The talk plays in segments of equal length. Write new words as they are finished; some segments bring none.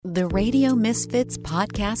The Radio Misfits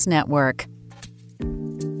Podcast Network.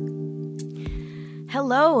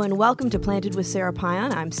 Hello and welcome to Planted with Sara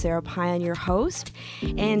Pion. I'm Sara Pion, your host,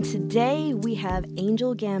 and today we have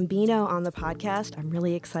Angel Gambino on the podcast. I'm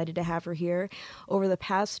really excited to have her here. Over the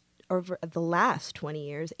last 20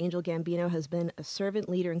 years, Angel Gambino has been a servant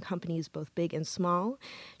leader in companies both big and small.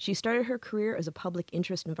 She started her career as a public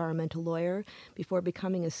interest environmental lawyer before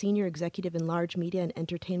becoming a senior executive in large media and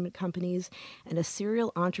entertainment companies and a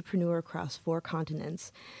serial entrepreneur across 4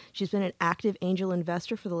 continents. She's been an active angel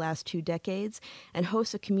investor for the last 2 decades and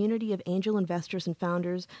hosts a community of angel investors and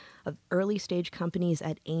founders of early stage companies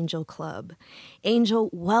at Angel Club. Angel,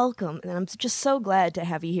 welcome. And I'm just so glad to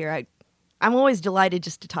have you here. I'm always delighted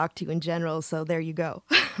just to talk to you in general, so there you go.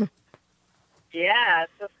 Yeah,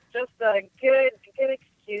 it's just a good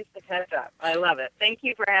excuse to catch up. I love it. Thank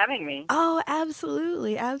you for having me. Oh,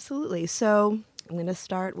 absolutely, absolutely. So I'm going to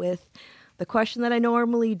start with the question that I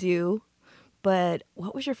normally do, but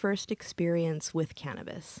what was your first experience with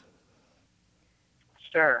cannabis?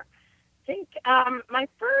 Sure. I think my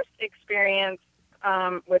first experience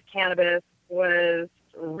with cannabis was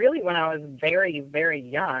really when I was very, very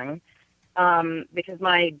young. Because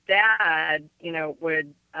my dad,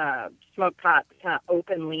 would smoke pot kind of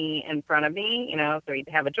openly in front of me, so he'd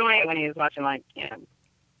have a joint when he was watching,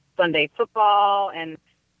 Sunday football. And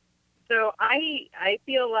so I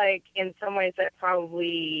feel like in some ways that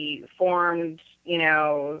probably formed,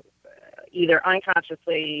 either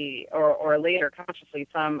unconsciously or later consciously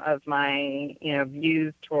some of my,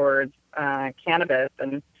 views towards cannabis.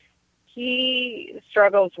 And he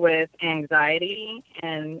struggles with anxiety,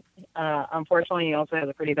 and unfortunately, he also has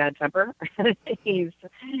a pretty bad temper. he's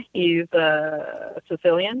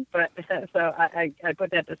Sicilian, but so I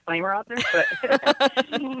put that disclaimer out there.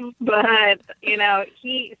 But he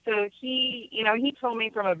told me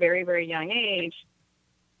from a very, very young age,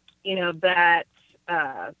 that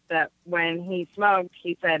when he smoked,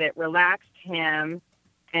 he said it relaxed him.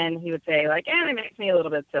 And he would say, it makes me a little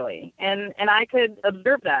bit silly. And I could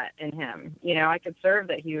observe that in him. I could observe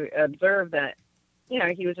that,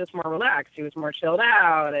 he was just more relaxed. He was more chilled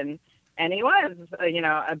out. And he was,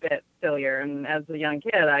 a bit sillier. And as a young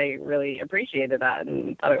kid, I really appreciated that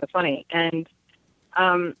and thought it was funny. And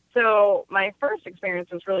so my first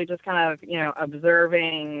experience was really just kind of,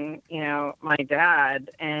 observing, my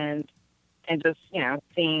dad and just,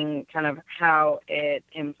 seeing kind of how it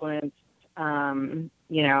influenced,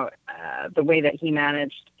 the way that he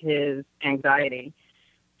managed his anxiety.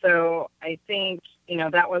 So I think,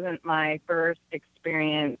 that wasn't my first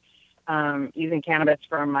experience using cannabis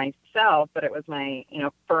for myself, but it was my,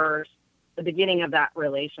 the beginning of that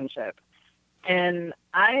relationship. And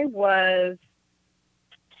I was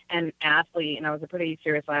an athlete, and I was a pretty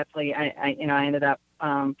serious athlete. I ended up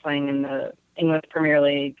playing in the English Premier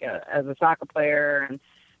League as a soccer player and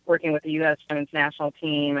working with the U.S. women's national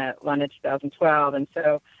team at London 2012. And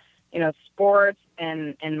so, sports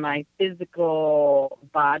and my physical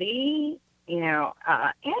body, and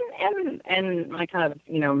my kind of,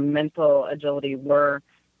 mental agility were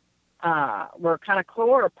kind of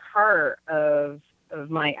core part of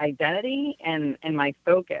my identity and my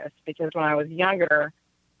focus, because when I was younger,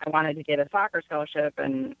 I wanted to get a soccer scholarship.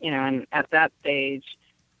 And at that stage,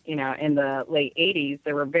 in the late 80s,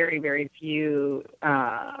 there were very, very few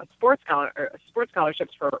sports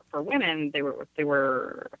scholarships for women. They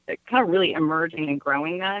were kind of really emerging and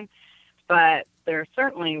growing then, but there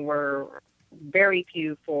certainly were very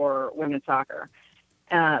few for women's soccer.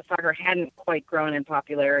 Soccer hadn't quite grown in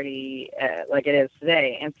popularity like it is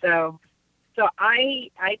today, and so I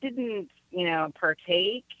didn't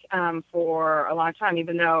partake for a long time,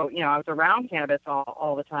 even though, I was around cannabis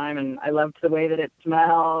all the time, and I loved the way that it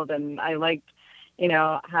smelled, and I liked,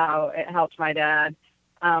 how it helped my dad.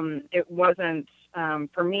 It wasn't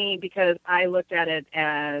for me, because I looked at it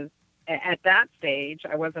as, at that stage,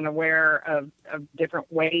 I wasn't aware of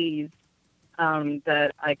different ways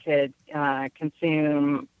that I could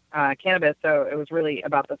consume cannabis. So it was really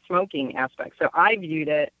about the smoking aspect. So I viewed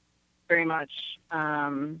it very much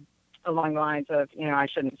along the lines of, I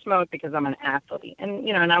shouldn't smoke because I'm an athlete. And,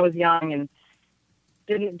 and I was young and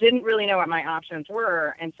didn't really know what my options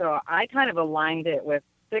were. And so I kind of aligned it with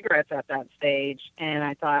cigarettes at that stage. And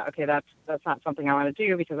I thought, okay, that's not something I want to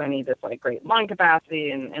do, because I need this great lung capacity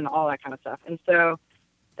and all that kind of stuff. And so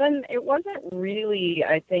then it wasn't really,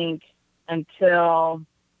 I think, until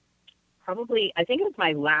probably, I think it was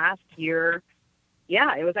my last year.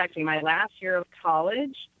 Yeah, it was actually my last year of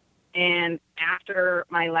college. And after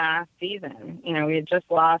my last season, we had just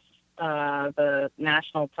lost the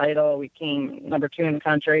national title. We came number 2 in the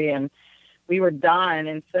country, and we were done.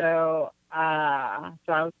 And so I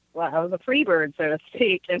was a free bird, so to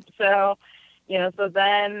speak. And so, so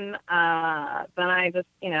then I just,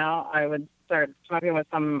 I would start smoking with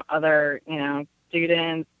some other,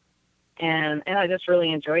 students, and I just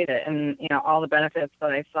really enjoyed it. And, all the benefits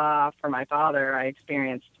that I saw for my father, I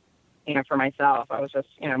experienced, for myself. I was just,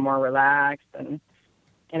 more relaxed and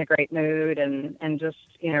in a great mood, and just,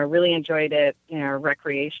 really enjoyed it,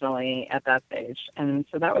 recreationally at that stage. And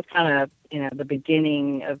so that was kind of, the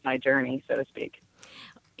beginning of my journey, so to speak.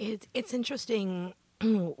 It's interesting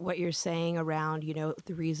what you're saying around,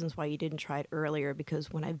 the reasons why you didn't try it earlier,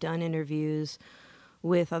 because when I've done interviews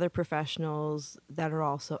with other professionals that are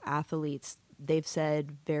also athletes, they've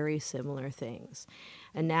said very similar things.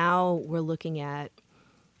 And now we're looking at,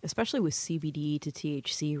 especially with CBD to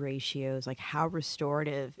THC ratios, like how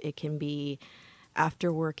restorative it can be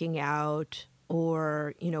after working out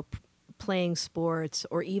or, playing sports,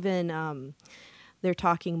 or even they're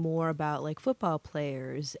talking more about like football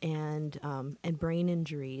players and brain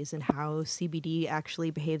injuries, and how CBD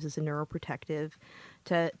actually behaves as a neuroprotective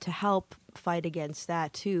to help fight against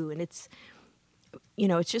that too. And it's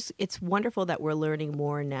it's wonderful that we're learning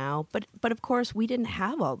more now. But of course, we didn't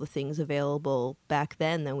have all the things available back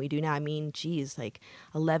then than we do now. I mean, geez, like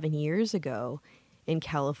 11 years ago in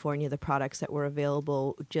California, the products that were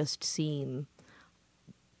available just seem,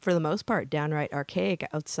 for the most part, downright archaic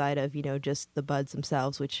outside of, just the buds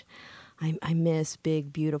themselves, which I miss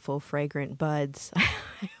big, beautiful, fragrant buds.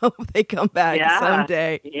 I hope they come back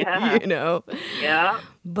someday, Yeah. Yeah.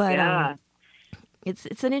 But Yeah.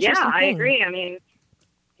 it's an interesting I thing. agree. I mean,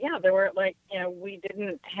 there were we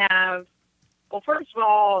didn't have, well, first of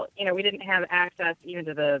all, we didn't have access even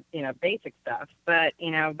to the, basic stuff, but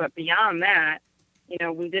beyond that,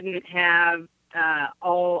 we didn't have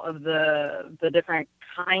all of the different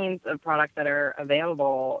kinds of products that are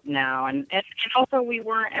available now. And also we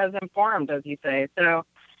weren't as informed, as you say. So,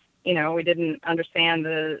 we didn't understand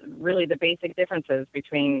the basic differences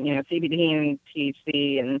between, CBD and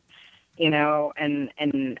THC, and,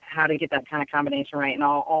 and how to get that kind of combination right, and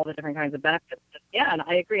all the different kinds of benefits. Yeah, and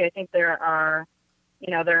I agree. I think there are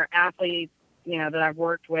athletes, that I've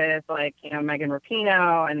worked with, like, Megan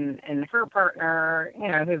Rapinoe and her partner,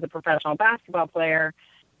 who's a professional basketball player.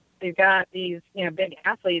 They've got these, big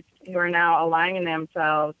athletes who are now aligning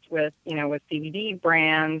themselves with, with CBD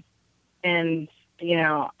brands, and,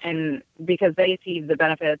 and because they see the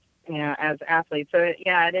benefits, as athletes. So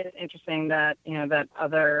it is interesting that, that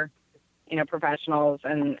other, professionals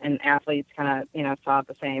and athletes kind of, saw it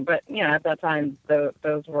the same. But, at that time,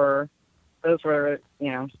 those were,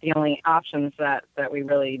 the only options that we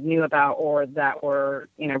really knew about, or that were,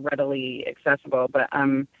 readily accessible. But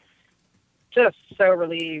I'm just so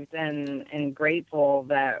relieved and grateful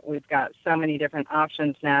that we've got so many different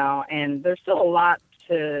options now. And there's still a lot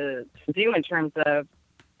to do in terms of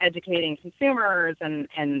educating consumers and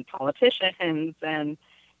politicians and,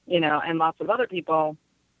 and lots of other people.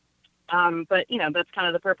 But, that's kind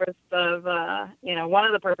of the purpose of, one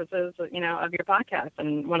of the purposes, of your podcast.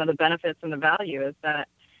 And one of the benefits and the value is that,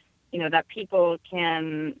 that people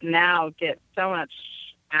can now get so much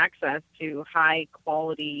access to high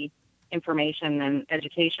quality information and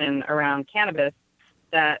education around cannabis,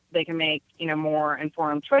 that they can make, more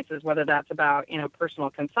informed choices, whether that's about, personal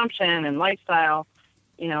consumption and lifestyle,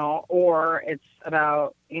 or it's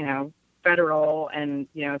about, federal and,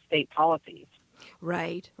 state policies.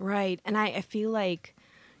 Right. And I feel like,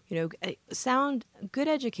 good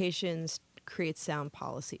education creates sound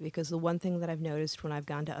policy, because the one thing that I've noticed when I've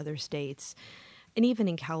gone to other states, and even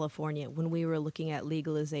in California, when we were looking at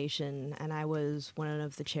legalization, and I was one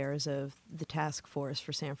of the chairs of the task force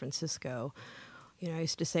for San Francisco, I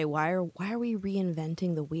used to say, why are we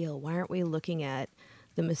reinventing the wheel? Why aren't we looking at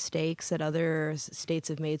the mistakes that other states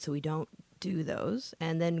have made so we don't do those,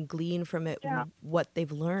 and then glean from it what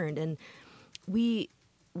they've learned? And we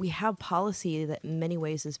have policy that in many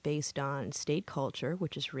ways is based on state culture,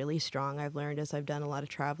 which is really strong. I've learned as I've done a lot of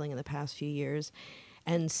traveling in the past few years,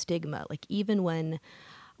 and stigma. Like even when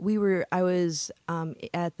I was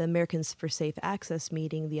at the Americans for Safe Access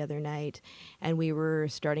meeting the other night, and we were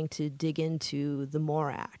starting to dig into the MORE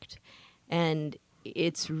Act. And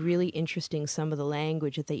it's really interesting, some of the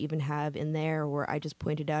language that they even have in there, where I just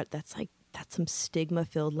pointed out that's some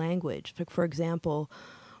stigma-filled language. Like, for example,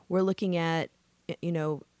 we're looking at,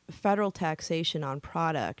 federal taxation on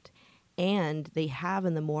product, and they have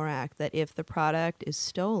in the MORE Act that if the product is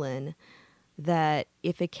stolen, that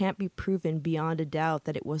if it can't be proven beyond a doubt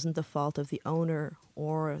that it wasn't the fault of the owner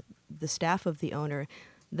or the staff of the owner,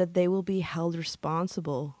 that they will be held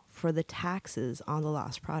responsible for the taxes on the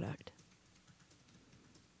lost product.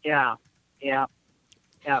 Yeah.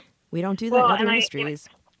 We don't do that in other industries.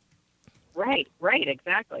 Right,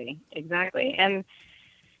 exactly. And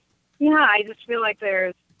yeah, I just feel like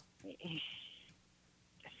there's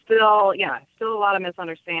still a lot of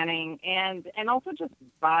misunderstanding and also just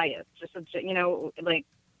bias. Just, like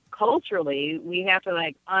culturally, we have to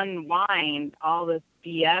like unwind all this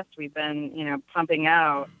BS we've been, pumping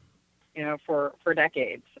out, for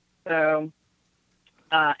decades. So,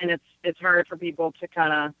 and it's hard for people to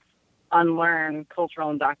kind of unlearn cultural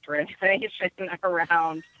indoctrination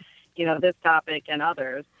around, this topic and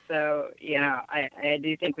others. So, I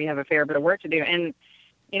do think we have a fair bit of work to do. And,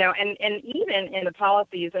 and even in the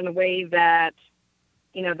policies and the way that,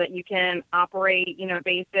 that you can operate,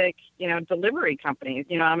 basic, delivery companies.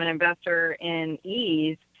 I'm an investor in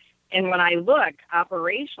Ease. And when I look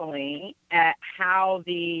operationally at how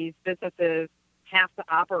these businesses have to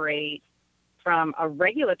operate from a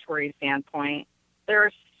regulatory standpoint, there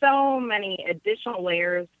are so many additional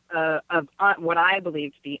layers of what I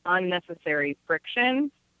believe to be unnecessary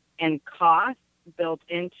friction and cost built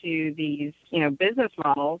into these, business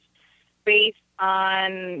models based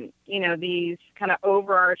on, these kind of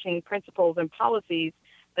overarching principles and policies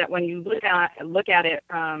that when you look at it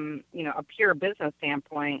from, a pure business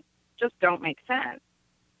standpoint, just don't make sense.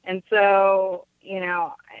 And so,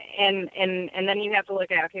 and then you have to look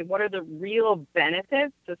at, okay, what are the real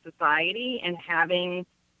benefits to society in having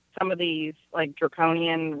some of these like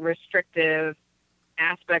draconian restrictive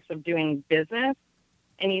aspects of doing business?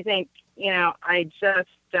 And you think, I just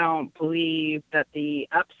don't believe that the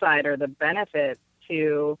upside or the benefit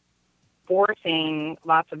to forcing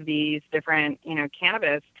lots of these different,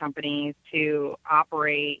 cannabis companies to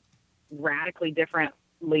operate radically differently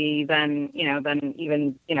than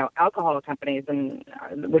even, alcohol companies, and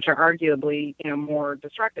which are arguably, more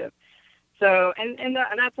destructive. So, and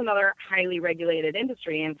that's another highly regulated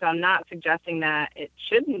industry. And so I'm not suggesting that it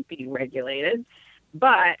shouldn't be regulated,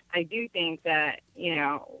 but I do think that,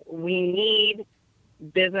 we need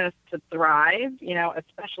business to thrive,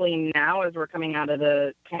 especially now as we're coming out of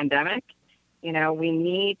the pandemic. We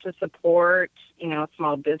need to support,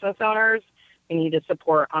 small business owners. We need to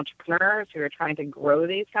support entrepreneurs who are trying to grow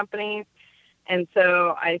these companies. And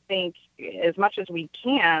so I think as much as we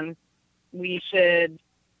can, we should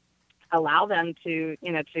allow them to,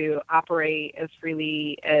 to operate as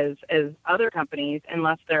freely as other companies,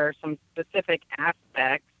 unless there are some specific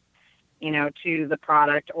aspects, to the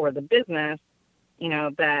product or the business,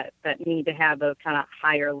 that need to have those kind of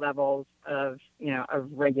higher levels of, of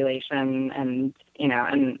regulation, and,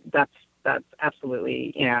 and that's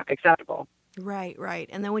absolutely, acceptable. Right.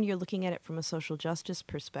 And then when you're looking at it from a social justice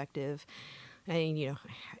perspective, I mean,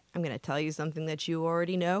 I'm going to tell you something that you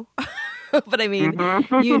already know. But I mean,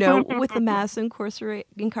 with the mass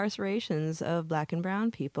incarcerations of Black and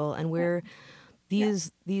brown people, and where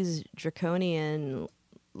these draconian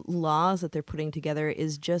laws that they're putting together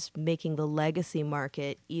is just making the legacy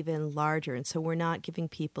market even larger. And so we're not giving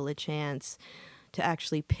people a chance to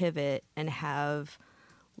actually pivot and have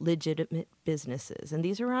legitimate businesses. And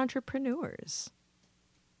these are entrepreneurs.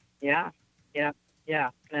 Yeah.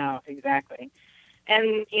 No, exactly.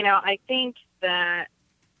 And, I think that,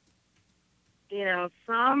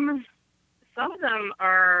 some of them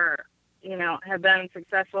are, have been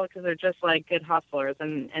successful because they're just like good hustlers,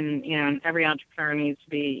 and every entrepreneur needs to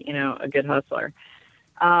be, a good hustler.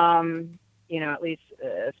 At least,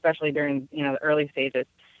 especially during, the early stages.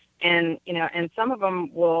 And, and some of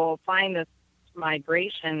them will find this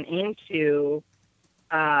migration into,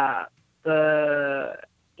 the,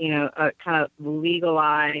 kind of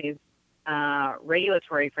legalized,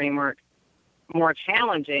 regulatory framework more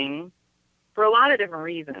challenging for a lot of different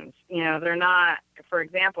reasons. They're not, for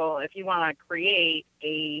example, if you want to create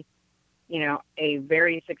a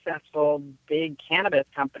very successful big cannabis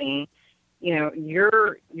company,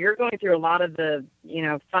 you're going through a lot of the,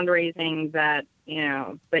 fundraising that,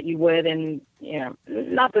 that you would in,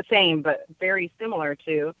 not the same, but very similar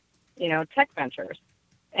to, tech ventures.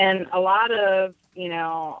 And a lot of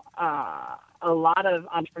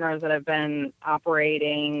entrepreneurs that have been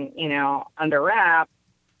operating, under wrap,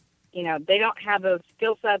 they don't have those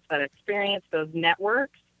skill sets, that experience, those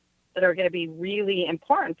networks that are going to be really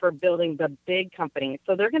important for building the big companies.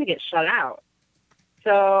 So they're going to get shut out.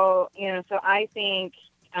 So, so I think,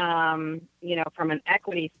 from an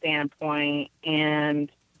equity standpoint and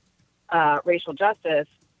racial justice,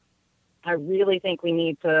 I really think we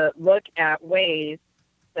need to look at ways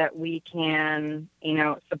that we can,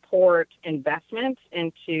 support investment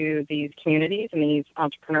into these communities and these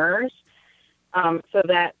entrepreneurs, so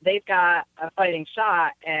that they've got a fighting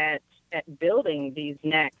shot at building these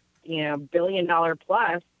next, $1 billion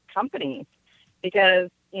plus companies. Because,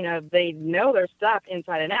 they know their stuff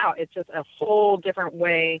inside and out. It's just a whole different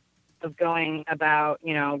way of going about,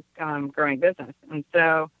 growing business. And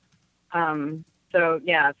so I'm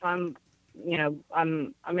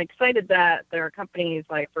excited that there are companies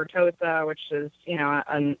like Vertosa, which is,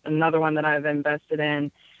 another one that I've invested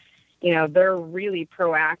in. They're really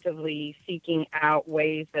proactively seeking out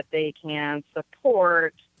ways that they can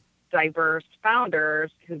support diverse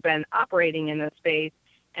founders who've been operating in this space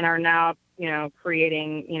and are now,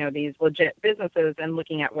 creating, these legit businesses and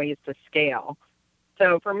looking at ways to scale.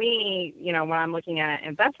 So for me, when I'm looking at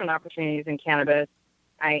investment opportunities in cannabis,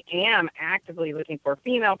 I am actively looking for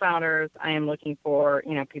female founders. I am looking for,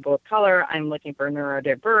 people of color. I'm looking for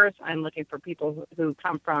neurodiverse. I'm looking for people who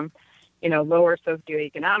come from, lower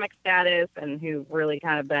socioeconomic status and who really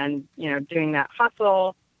kind of been, doing that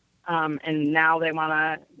hustle. And now they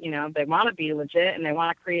want to be legit and they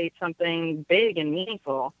want to create something big and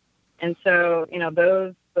meaningful. And so,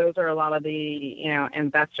 those are a lot of the,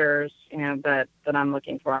 investors, that I'm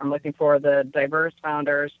looking for. I'm looking for the diverse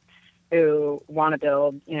founders who want to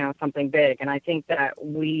build, something big. And I think that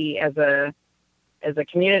we as a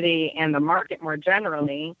community and the market more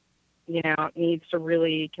generally, needs to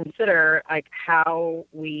really consider like how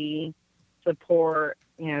we support,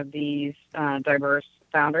 these diverse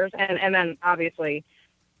founders. And then obviously,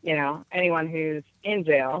 anyone who's in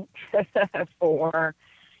jail for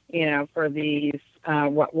these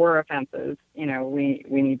what were offenses, we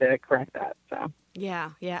need to correct that. So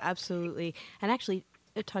Yeah, absolutely. And actually,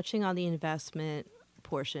 touching on the investment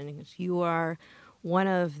portion, you are one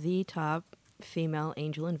of the top female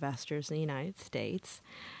angel investors in the United States.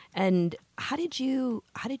 And how did you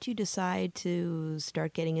decide to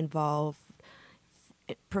start getting involved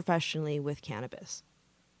professionally with cannabis?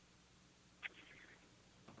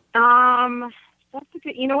 That's a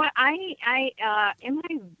good. You know what? I in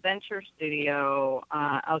my venture studio,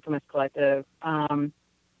 Alchemist Collective,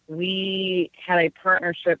 we had a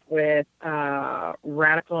partnership with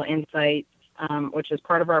Radical Insights, which is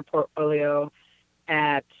part of our portfolio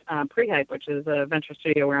at Prehype, which is a venture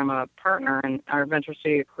studio where I'm a partner, and our venture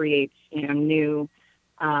studio creates new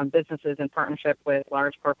businesses in partnership with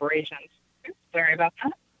large corporations. Oops, sorry about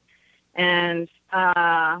that. And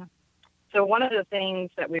so one of the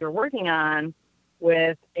things that we were working on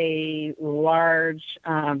with a large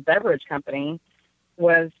beverage company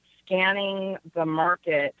was scanning the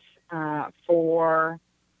market for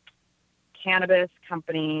cannabis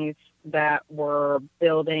companies that were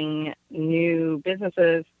building new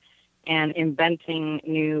businesses and inventing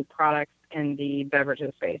new products in the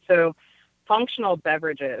beverages space. So functional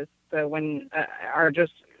beverages, so when are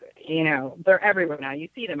just, they're everywhere now. You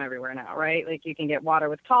see them everywhere now, right? Like you can get water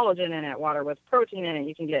with collagen in it, water with protein in it.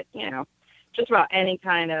 You can get, just about any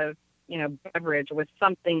kind of, beverage with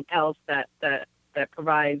something else that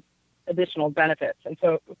provides additional benefits. And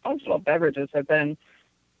so functional beverages have been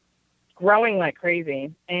growing like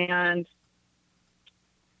crazy. And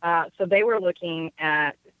so they were looking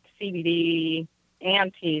at CBD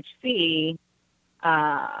and THC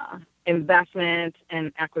investment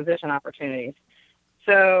and acquisition opportunities.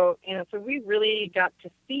 So, so we really got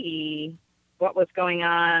to see what was going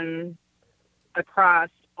on across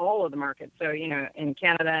all of the markets. So, in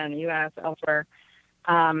Canada and the U.S., elsewhere,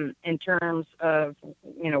 in terms of,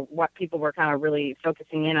 what people were kind of really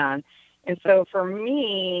focusing in on. And so for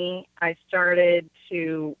I started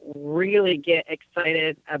to really get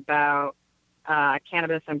excited about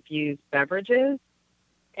cannabis-infused beverages.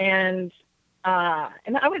 And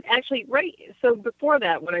I would actually, so before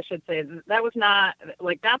that, what I should say, that was not,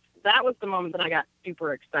 that was the moment that I got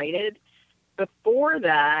super excited. Before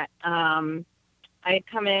that, I had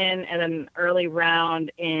come in at an early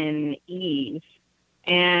round in Ease,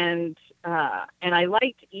 and I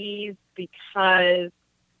liked Ease because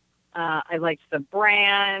I liked the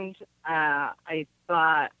brand. I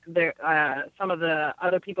thought there some of the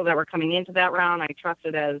other people that were coming into that round I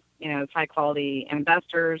trusted as high quality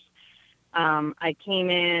investors. I came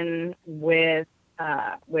in with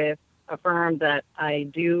a firm that I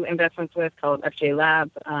do investments with called FJ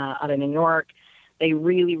Labs out of New York. They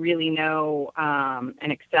really, really know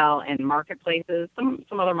and excel in marketplaces, some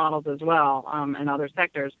other models as well, in other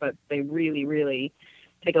sectors, but they really, really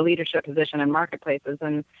take a leadership position in marketplaces.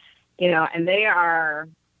 And, and they are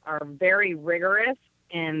very rigorous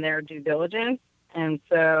in their due diligence. And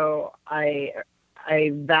so I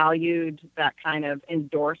valued that kind of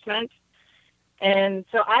endorsement. And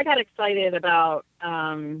so I got excited about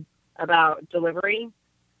delivery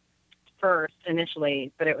first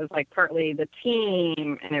initially, but it was like partly the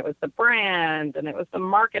team and it was the brand and it was the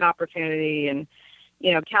market opportunity. And,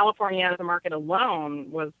 California as a market alone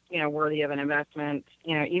was, worthy of an investment,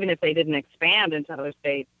 even if they didn't expand into other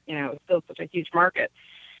states, it was still such a huge market.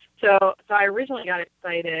 So I originally got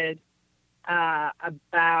excited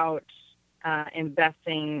about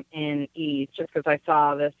investing in Ease just because I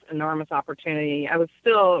saw this enormous opportunity. I was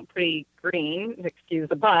still pretty green, excuse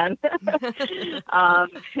the pun,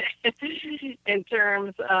 in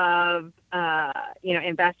terms of,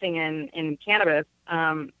 investing in cannabis.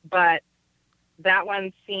 But that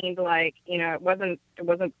one seemed like, it wasn't,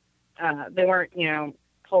 they weren't,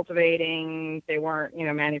 cultivating, they weren't,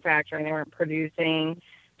 manufacturing, they weren't producing.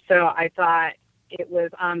 So I thought it was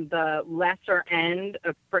on the lesser end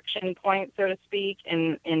of friction point, so to speak,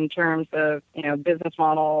 in terms of, business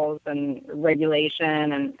models and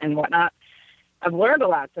regulation and whatnot. I've learned a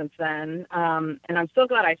lot since then, and I'm so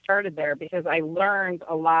glad I started there because I learned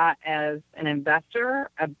a lot as an investor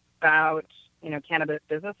about, cannabis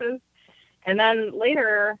businesses. And then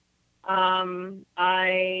later,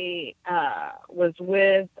 I was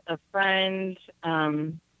with a friend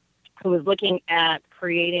who was looking at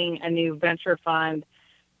creating a new venture fund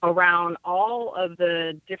around all of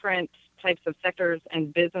the different types of sectors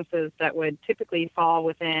and businesses that would typically fall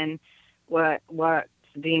within what's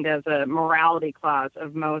deemed as a morality clause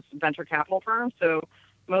of most venture capital firms. So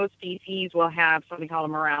most VCs will have something called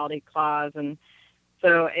a morality clause, and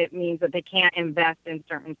so it means that they can't invest in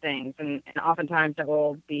certain things. And oftentimes it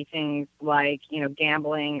will be things like,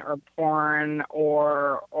 gambling or porn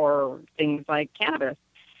or things like cannabis.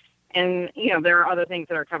 And, there are other things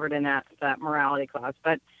that are covered in that morality clause.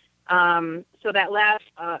 But so that left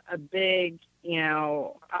a big,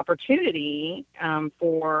 opportunity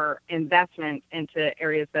for investment into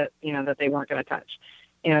areas that, that they weren't going to touch.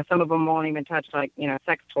 Some of them won't even touch, like,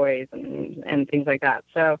 sex toys and things like that.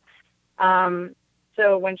 So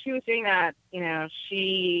when she was doing that,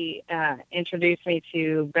 she introduced me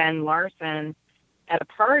to Ben Larson at a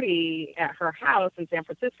party at her house in San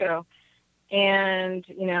Francisco. And,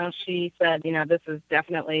 she said, this is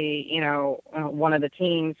definitely, one of the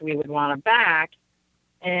teams we would want to back.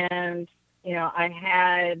 And, I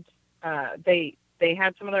had, they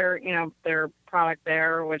had some of their product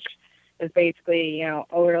there, which is basically,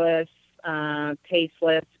 odorless,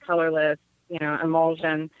 tasteless, colorless,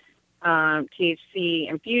 emulsion, THC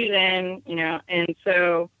infusion, and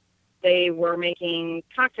so they were making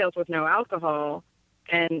cocktails with no alcohol.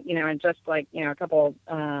 And, and just like, a couple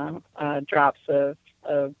drops of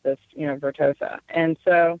this, Vertosa. And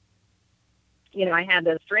so, I had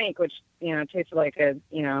this drink, which, tasted like a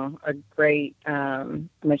great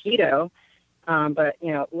mojito, but,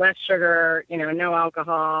 less sugar, no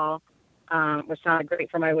alcohol, which sounded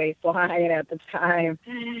great for my waistline at the time.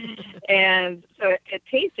 And so it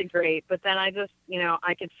tasted great. But then I just,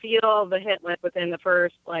 I could feel the hit within the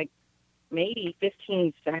first, maybe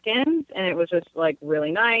 15 seconds, and it was just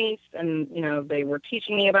really nice. And, they were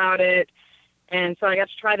teaching me about it. And so I got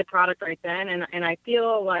to try the product right then. And I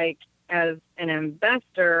feel like as an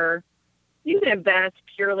investor, you can invest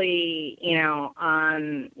purely,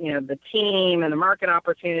 on, the team and the market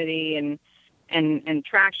opportunity and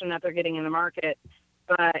traction that they're getting in the market.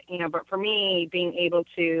 But, but for me, being able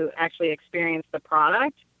to actually experience the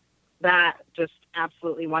product, that just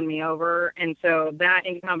absolutely won me over. And so that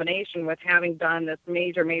in combination with having done this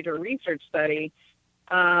major research study,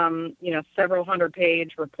 several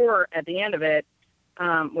 100-page report at the end of it,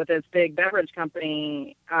 with this big beverage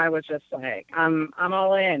company, I was just like, I'm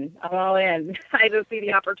all in. I just see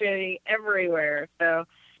the opportunity everywhere. So,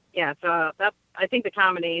 yeah, so that's, I think the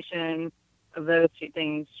combination of those two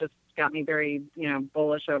things just got me very,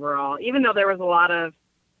 bullish overall, even though there was a lot of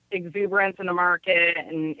exuberance in the market,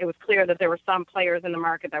 and it was clear that there were some players in the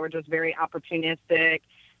market that were just very opportunistic.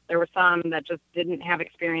 There were some that just didn't have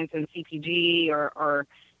experience in CPG or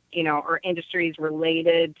industries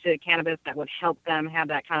related to cannabis that would help them have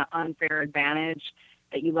that kind of unfair advantage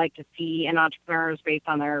that you like to see in entrepreneurs based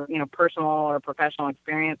on their, personal or professional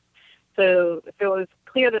experience. So it was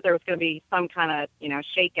clear that there was going to be some kind of,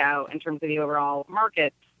 shakeout in terms of the overall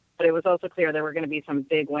market. But it was also clear there were going to be some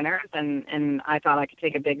big winners, and I thought I could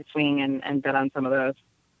take a big swing and bet on some of those.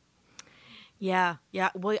 Yeah.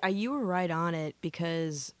 Well, you were right on it,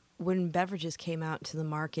 because when beverages came out to the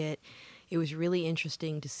market, it was really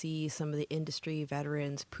interesting to see some of the industry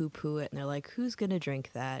veterans poo-poo it, and they're like, who's going to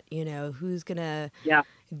drink that? Who's going to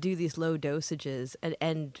do these low dosages?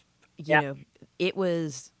 And it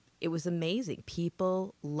was amazing.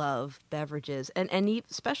 People love beverages, and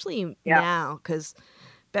especially now, because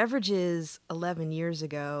beverages 11 years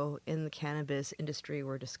ago in the cannabis industry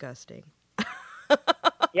were disgusting.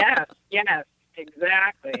 Yes,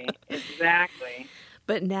 exactly.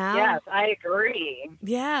 But now, yes, I agree.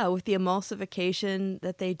 yeah, with the emulsification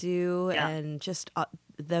that they do, Yeah. and just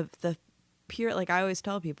the pure, like I always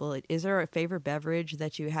tell people, is there a favorite beverage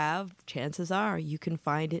that you have? Chances are you can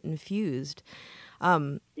find it infused.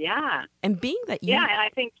 Yeah. And being that Yeah, you, and I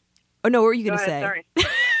think, oh no, what were you go going to ahead, say?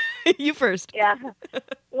 sorry. You first. Yeah.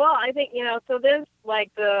 Well, I think, so this,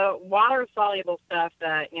 like the water soluble stuff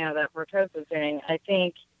that, that Vertos is doing, I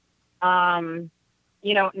think,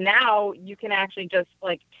 now you can actually just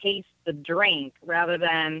like taste the drink rather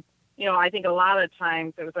than, I think a lot of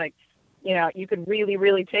times it was like, you could really,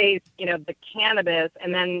 really taste, the cannabis,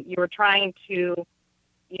 and then you were trying to,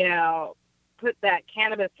 put that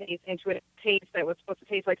cannabis taste into a taste that was supposed to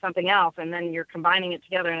taste like something else, and then you're combining it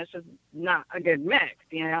together, and it's just not a good mix.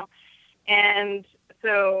 And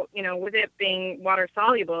so, with it being water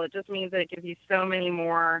soluble, it just means that it gives you so many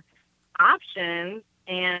more options.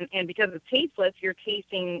 And because it's tasteless, you're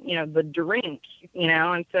tasting, the drink,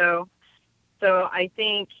 and so I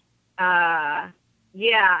think, I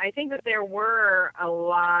think that there were a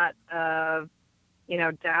lot of,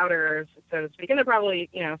 doubters, so to speak, and there probably,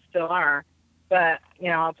 still are. But,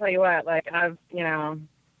 I'll tell you what, like I've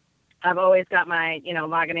always got my,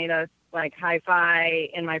 Lagunitas, like Hi-Fi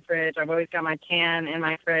in my fridge. I've always got my can in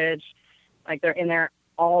my fridge. Like they're in there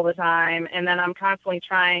all the time. And then I'm constantly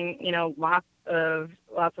trying, lots of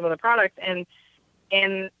other products. And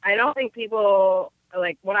I don't think people,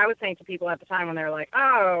 like what I was saying to people at the time when they were like,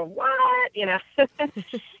 oh, what,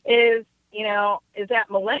 is that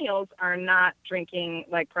millennials are not drinking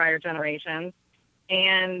like prior generations.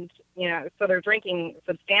 And, so they're drinking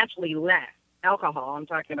substantially less alcohol, I'm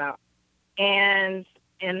talking about. And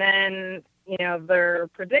then, they're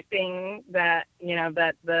predicting that,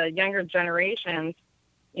 that the younger generations,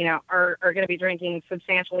 are going to be drinking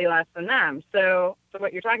substantially less than them. So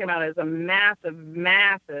what you're talking about is a massive,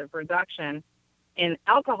 massive reduction in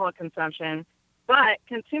alcohol consumption, but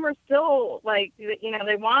consumers still like,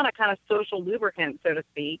 they want a kind of social lubricant, so to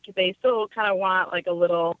speak. They still kind of want like a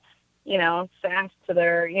little, sass to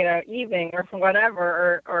their, evening or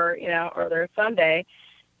whatever, or their Sunday.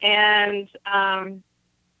 And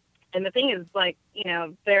the thing is, like,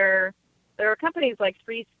 there are companies like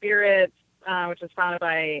Free Spirits, which is founded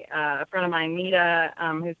by a friend of mine, Mita,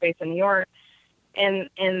 who's based in New York, and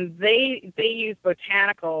they use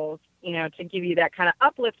botanicals, to give you that kind of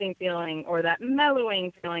uplifting feeling or that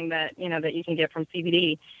mellowing feeling that that you can get from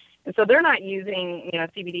CBD. And so they're not using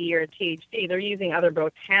CBD or THC; they're using other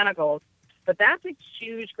botanicals. But that's a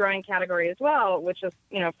huge growing category as well, which just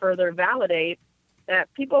further validates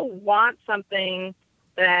that people want something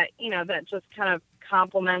that that just kind of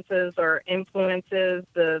complements or influences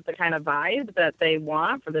the kind of vibe that they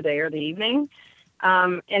want for the day or the evening,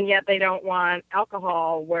 and yet they don't want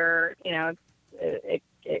alcohol where it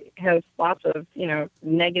has lots of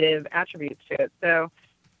negative attributes to it. So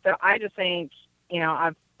I just think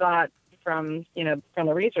I've thought from the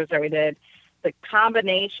research that we did, the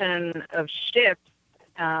combination of shifts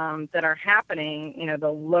that are happening, the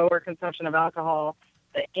lower consumption of alcohol,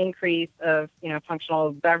 the increase of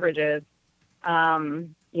functional beverages,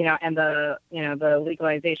 and the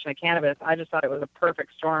legalization of cannabis. I just thought it was a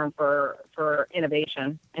perfect storm for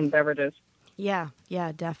innovation in beverages. Yeah,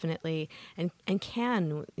 definitely. And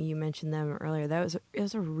Can, you mentioned them earlier. It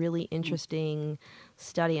was a really interesting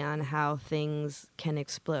study on how things can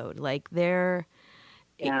explode. Like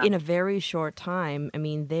in a very short time, I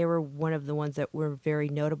mean, they were one of the ones that were very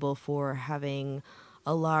notable for having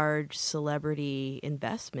a large celebrity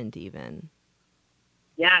investment even.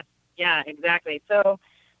 Yes, yeah, exactly. So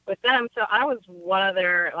with them, so I was one of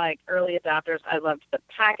their like early adopters. I loved the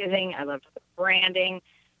packaging. I loved the branding.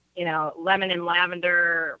 Lemon and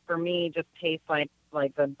lavender for me just tastes like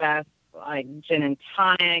the best, like gin and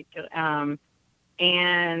tonic. And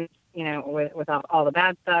without all the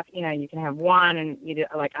bad stuff, you can have one, and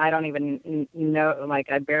like I don't even know,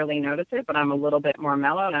 like I barely notice it, but I'm a little bit more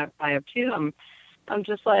mellow, and I have two. I'm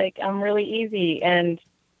just like I'm really easy, and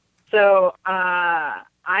so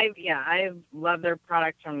I've loved their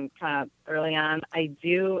products from kind of early on. I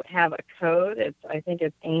do have a code. I think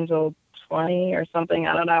it's Angel 20 or something.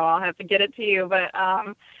 I don't know. I'll have to get it to you, but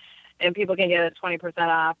and people can get it 20%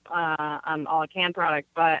 off on all canned products.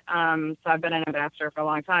 But so I've been an ambassador for a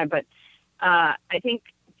long time. But I think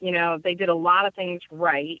they did a lot of things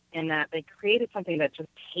right in that they created something that just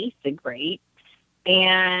tasted great,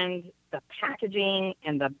 and the packaging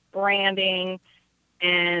and the branding.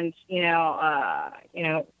 And, I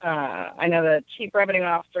know the chief revenue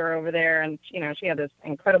officer over there, and, she had this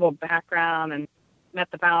incredible background and met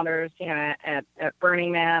the founders, at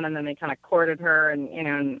Burning Man, and then they kind of courted her, and,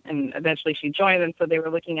 and eventually she joined them. So they were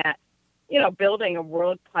looking at building a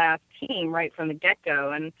world-class team right from the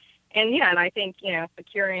get-go. And I think,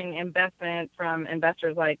 securing investment from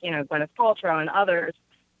investors like, Gwyneth Paltrow and others,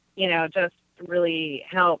 just really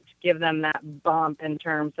helped give them that bump in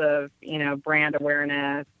terms of, brand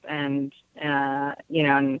awareness and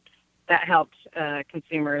that helped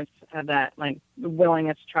consumers have that like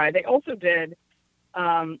willingness to try. They also did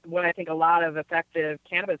what I think a lot of effective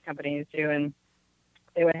cannabis companies do, and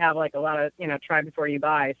they would have like a lot of, try before you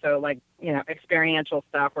buy. So like, experiential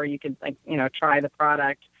stuff where you could like, try the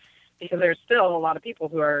product, because there's still a lot of people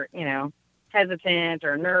who are, hesitant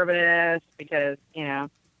or nervous because,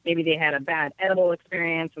 maybe they had a bad edible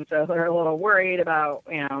experience. And so they're a little worried about,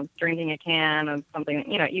 drinking a can of something,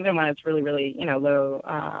 even when it's really, really, low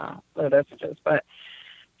dosages. But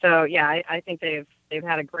so, yeah, I think they've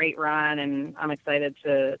had a great run, and I'm excited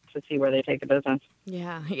to see where they take the business.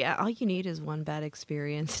 Yeah. All you need is one bad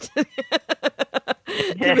experience to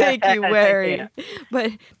make you wary. Yeah.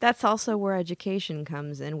 But that's also where education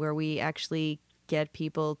comes in, where we actually get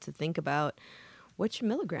people to think about which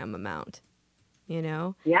milligram amount,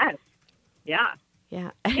 Yes. Yeah.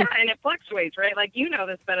 Yeah. Yeah, and it fluctuates, right? Like,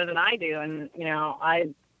 this better than I do. And,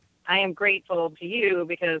 I am grateful to you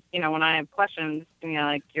because, when I have questions,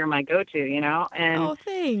 like you're my go-to, and oh,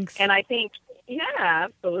 thanks. And I think, yeah,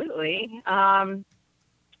 absolutely. And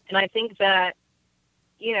I think that,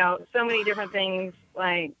 so many different things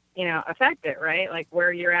like, affect it, right? Like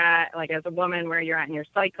where you're at, like as a woman, where you're at in your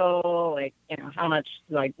cycle, like, how much,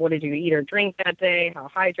 like, what did you eat or drink that day? How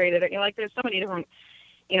hydrated are you? Like, there's so many different,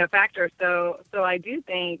 factors. So I do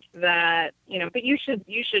think that, but you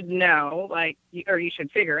should know, like, or you should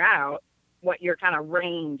figure out what your kind of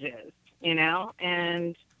range is,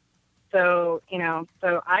 and so,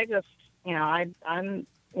 so I just, I'm,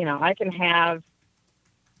 I can have,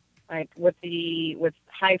 like, with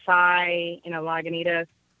Hi-Fi, Lagunitas,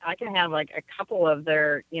 I can have like a couple of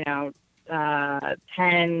their, 10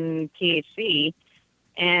 THC,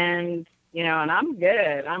 and, and I'm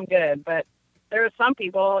good. But there are some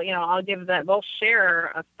people, I'll give that, they'll share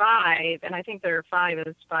a 5, and I think their 5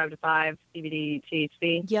 is 5 to 5 CBD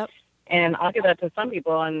THC. Yep. And I'll give that to some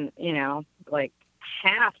people, and, like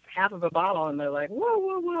half of a bottle, and they're like,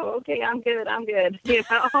 whoa, okay, I'm good.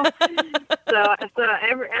 So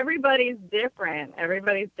everybody's different.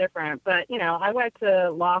 But, I went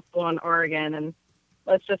to law school in Oregon, and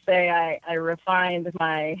let's just say I refined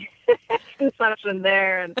my consumption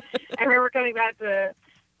there. And I remember coming back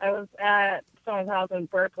I was at someone's house in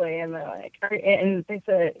Berkeley, and they're like, and they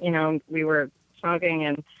said, we were smoking,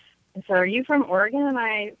 and I said, are you from Oregon? And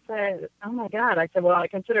I said, oh my God. I said, well, I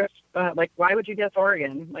consider, like, why would you guess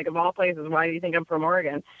Oregon? Like, of all places, why do you think I'm from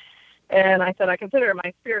Oregon? And I said, I consider it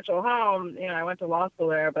my spiritual home. I went to law school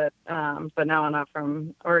there, but now I'm not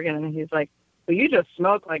from Oregon. And he's like, well, you just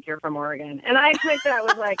smoke like you're from Oregon. And I took that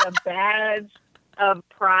was like a badge of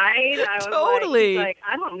pride. I was totally. Like,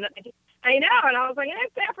 I don't know. I know. And I was like, I'm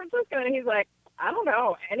San Francisco. And he's like, I don't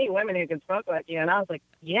know any women who can smoke like you. And I was like,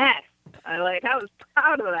 yes. I was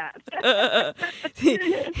proud of that.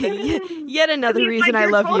 Yet another reason like, I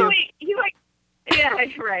love totally, you. He's like, yeah,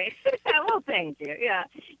 right. Well, thank you. Yeah.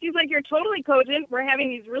 He's like, you're totally cogent. We're having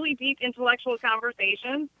these really deep intellectual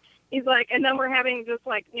conversations. He's like, and then we're having just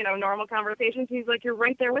like, normal conversations. He's like, you're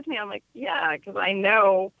right there with me. I'm like, yeah, because I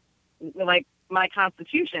know, like, my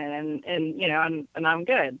constitution and I'm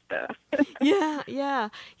good. So. Yeah.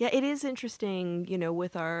 It is interesting,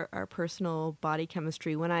 with our personal body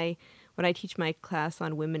chemistry. When I teach my class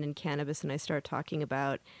on women and cannabis and I start talking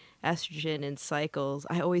about estrogen and cycles,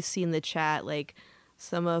 I always see in the chat, like,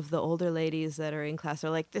 some of the older ladies that are in class are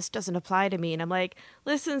like, this doesn't apply to me. And I'm like,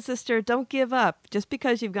 listen, sister, don't give up. Just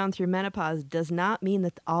because you've gone through menopause does not mean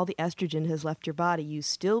that all the estrogen has left your body. You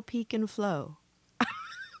still peak and flow.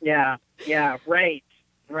 Yeah, right.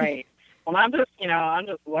 Well, I'm just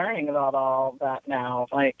learning about all that now,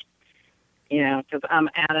 like, because I'm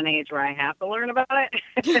at an age where I have to learn about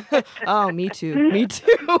it. Oh, me too.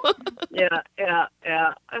 Yeah.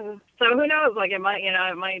 So who knows? Like, it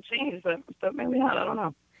might change, but maybe not. I don't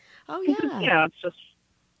know. Oh, yeah.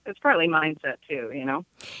 It's partly mindset too,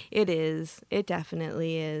 It is. It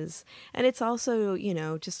definitely is. And it's also,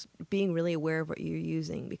 just being really aware of what you're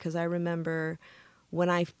using, because I remember when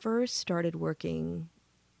I first started working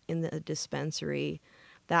in the dispensary,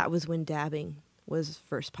 that was when dabbing was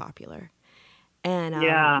first popular. And,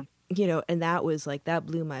 and that was like, that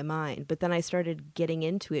blew my mind. But then I started getting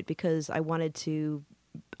into it because I wanted to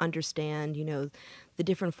understand, the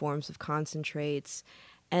different forms of concentrates,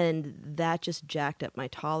 and that just jacked up my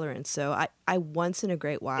tolerance. So I once in a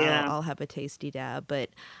great while, I'll have a tasty dab,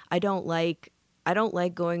 but I don't like I don't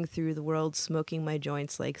like going through the world smoking my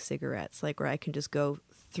joints like cigarettes, like where I can just go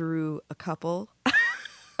through a couple.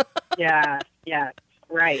 Yeah, yeah,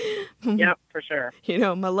 right. Yep, for sure. You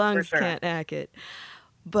know, my For lungs sure. can't hack it.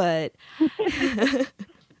 But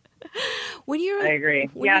when I you're agree.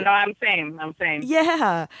 when Yeah, you no, I'm same. I'm same.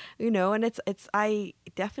 yeah, you know, and it's I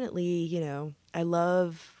definitely, you know, I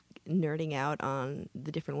love nerding out on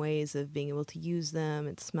the different ways of being able to use them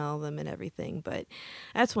and smell them and everything. But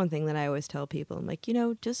that's one thing that I always tell people. I'm like, you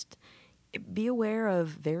know, just be aware of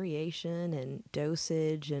variation and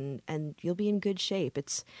dosage, and you'll be in good shape.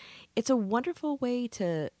 It's a wonderful way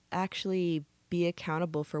to actually be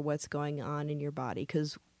accountable for what's going on in your body,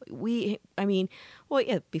 because I mean, well,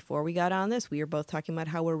 yeah, before we got on this, we were both talking about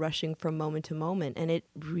how we're rushing from moment to moment, and it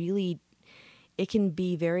can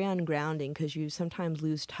be very ungrounding because you sometimes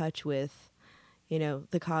lose touch with, you know,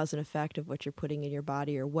 the cause and effect of what you're putting in your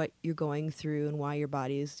body or what you're going through and why your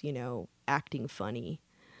body is, you know, acting funny.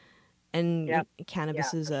 And Yep. Yeah,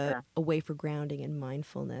 cannabis is for sure. a way for grounding and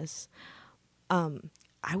mindfulness.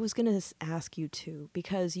 I was going to ask you too,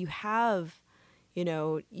 because you have, you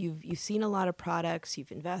know, you've seen a lot of products,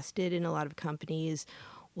 you've invested in a lot of companies.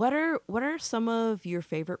 What are some of your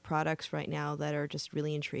favorite products right now that are just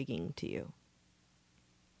really intriguing to you?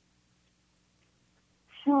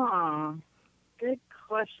 Huh. Good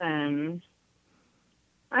question.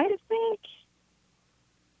 I think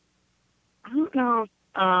I don't know.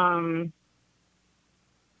 I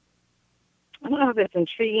don't know if it's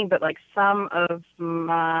intriguing, but like some of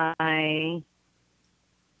my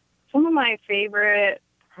favorite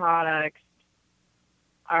products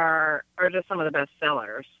are just some of the best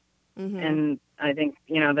sellers. Mm-hmm. And I think,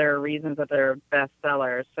 there are reasons that they're best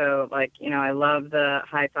sellers. So like, I love the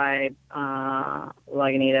Hi-Fi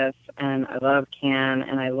Lagunitas, and I love Can,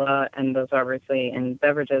 and those obviously in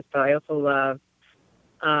beverages, but I also love,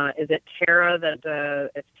 is it Terra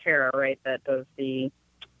it's Terra, right? That does the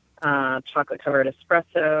chocolate covered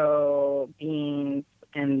espresso beans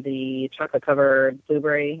and the chocolate covered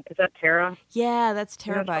blueberry. Is that Terra? Yeah, that's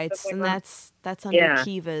You know what I'm Terabytes, talking and about? that's under Yeah.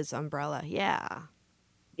 Kiva's umbrella. Yeah.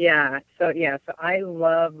 So I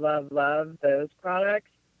love those products.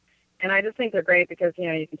 And I just think they're great because,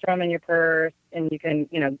 you can throw them in your purse and you can,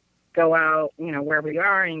 go out, wherever you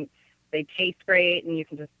are, and they taste great, and you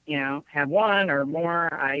can just, have one or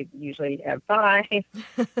more. I usually have five.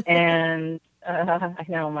 And I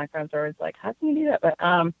know my friends are always like, how can you do that? But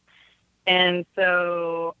and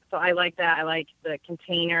so I like that. I like the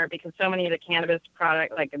container, because so many of the cannabis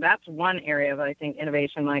product, like that's one area of, I think,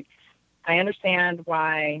 innovation. Like, I understand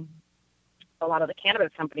why a lot of the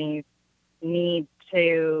cannabis companies need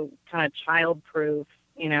to kind of child-proof,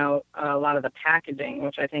 a lot of the packaging,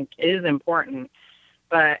 which I think is important.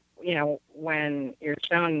 But, when you're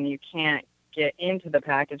shown you can't get into the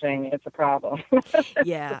packaging, it's a problem.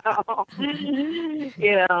 Yeah. So,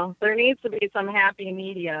 there needs to be some happy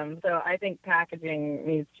medium. So I think packaging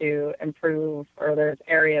needs to improve, or there's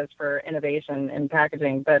areas for innovation in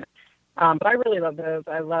packaging. But I really love those.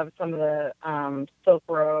 I love some of the Silk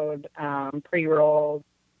Road pre-rolls.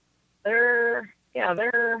 I'm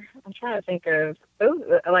trying to think of those.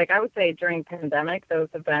 Like, I would say during pandemic, those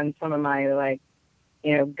have been some of my, like,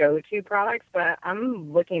 go-to products. But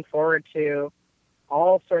I'm looking forward to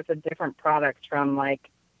all sorts of different products, from like,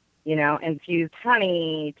 infused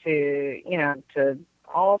honey to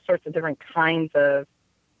all sorts of different kinds of,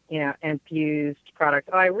 infused products.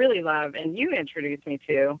 Oh, I really love, and you introduced me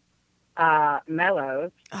to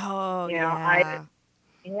Mellows. Oh, You know, I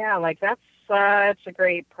yeah. like, that's such a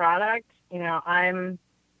great product. I'm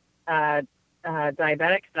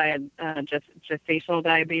diabetic, 'cause I had just gestational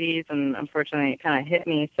diabetes, and unfortunately it kind of hit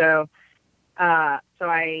me. So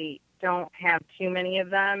I don't have too many of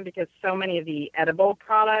them, because so many of the edible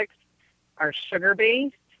products are sugar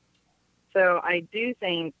based. So I do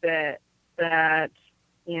think that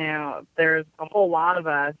there's a whole lot of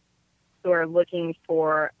us who are looking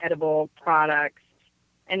for edible products,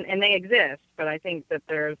 and they exist, but I think that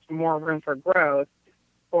there's more room for growth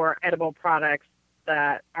for edible products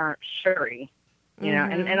that aren't sugary, and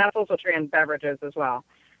Mm-hmm. that's also true in beverages as well.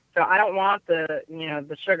 So I don't want the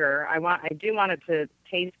sugar. I do want it to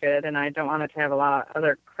taste good, and I don't want it to have a lot of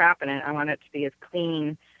other crap in it. I want it to be as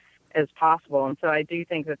clean as possible. And so I do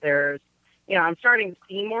think that I'm starting to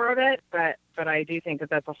see more of it, but I do think that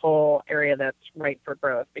that's a whole area that's ripe for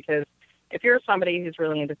growth, because if you're somebody who's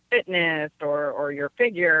really into fitness, or your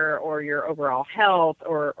figure, or your overall health,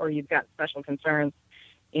 or you've got special concerns,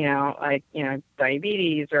 like,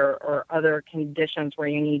 diabetes, or other conditions where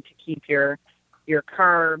you need to keep your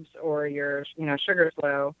carbs or your, sugars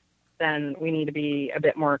low, then we need to be a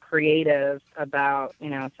bit more creative about,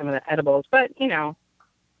 some of the edibles. But,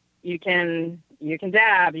 you can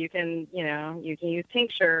dab, you can use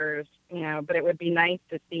tinctures, but it would be nice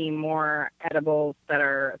to see more edibles that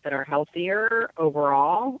are healthier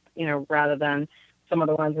overall, rather than some of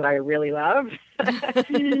the ones that I really love, because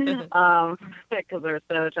they're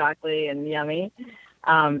so chocolatey and yummy.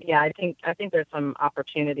 I think there's some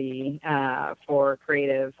opportunity for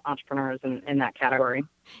creative entrepreneurs in that category.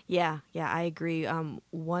 Yeah, I agree.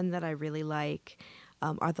 One that I really like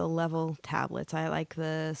are the level tablets. I like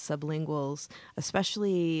the sublinguals,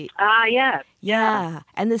 especially. Yes. Yeah,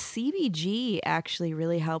 and the CBG actually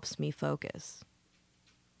really helps me focus.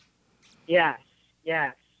 Yes.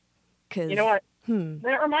 Cause, you know what?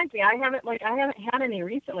 That reminds me, I haven't had any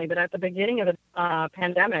recently, but at the beginning of the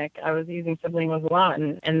pandemic, I was using sublinguals a lot,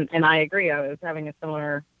 and I agree, I was having a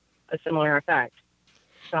similar effect.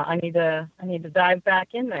 So I need to dive back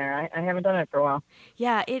in there. I haven't done it for a while.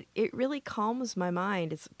 Yeah, it really calms my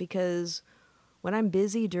mind. It's because when I'm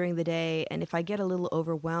busy during the day, and if I get a little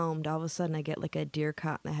overwhelmed, all of a sudden I get like a deer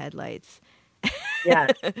caught in the headlights. Yeah.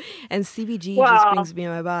 And CBG just brings me in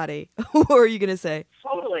my body. What are you gonna say?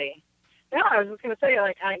 Totally. No, I was just going to say,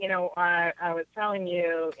 like, I was telling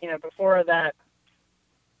you, before that,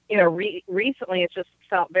 recently it's just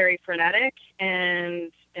felt very frenetic, and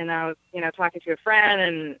I was, talking to a friend,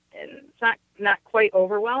 and it's not quite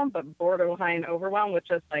overwhelmed, but borderline overwhelmed with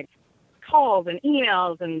just like calls and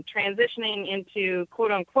emails and transitioning into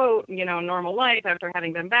quote unquote, normal life after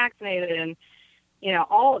having been vaccinated, and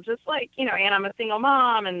all just like, and I'm a single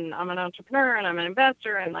mom, and I'm an entrepreneur, and I'm an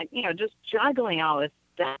investor, and like, just juggling all this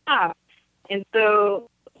stuff. And so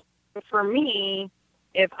for me,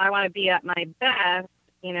 if I want to be at my best,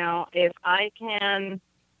 if I can,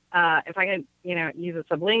 use a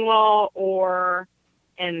sublingual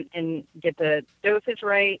and get the dosage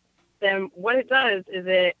right, then what it does is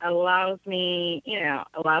it allows me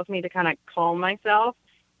to kind of calm myself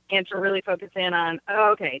and to really focus in on,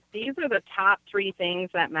 okay, these are the top 3 things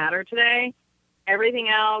that matter today. Everything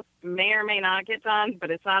else may or may not get done,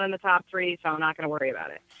 but it's not in the top 3, so I'm not going to worry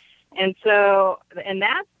about it. And so, and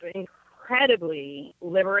that's incredibly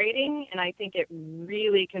liberating, and I think it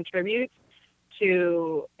really contributes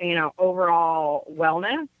to, overall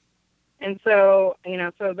wellness. And so,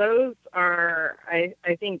 so those are, I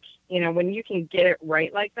think, when you can get it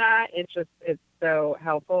right like that, it's so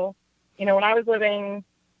helpful. When I was living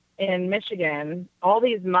in Michigan, all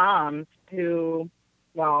these moms who,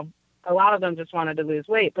 well, a lot of them just wanted to lose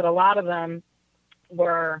weight, but a lot of them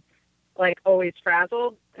were like always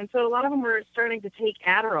frazzled. And so a lot of them were starting to take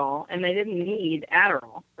Adderall, and they didn't need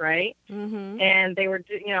Adderall, right? Mm-hmm. And they were,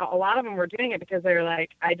 a lot of them were doing it because they were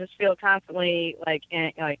like, I just feel constantly like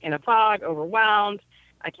in a fog, overwhelmed.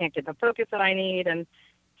 I can't get the focus that I need. And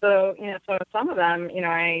so, so some of them,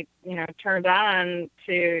 I, turned on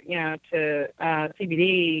to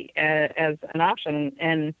CBD as an option,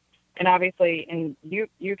 and obviously, and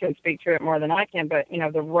you can speak to it more than I can, but,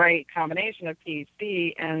 the right combination of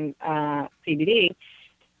THC and CBD.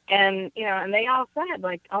 And, and they all said,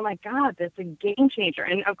 like, oh, my God, that's a game changer.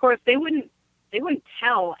 And, of course, they wouldn't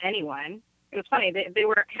tell anyone. It was funny. They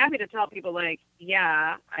were happy to tell people, like,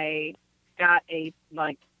 yeah, I got a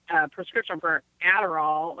prescription for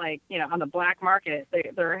Adderall, like, on the black market.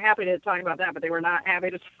 They're happy to talk about that, but they were not happy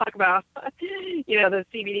to talk about, the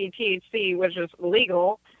CBD, THC, which is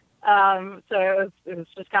legal. So it was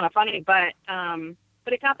just kind of funny, but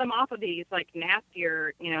it got them off of these like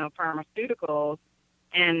nastier, pharmaceuticals,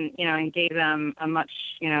 and gave them a much,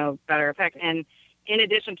 better effect. And in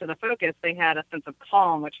addition to the focus, they had a sense of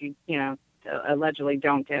calm, which you allegedly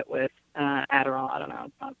don't get with Adderall. I don't know.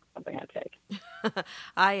 It's not something I take.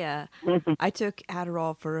 I took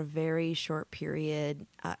Adderall for a very short period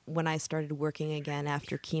when I started working again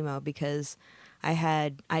after chemo, because I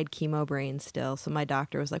had chemo brain still. So my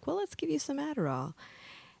doctor was like, well, let's give you some Adderall.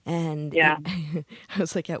 And yeah. I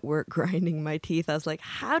was like at work grinding my teeth. I was like,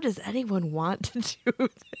 how does anyone want to do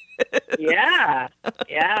this? Yeah.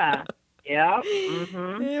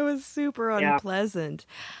 Mm-hmm. It was super unpleasant.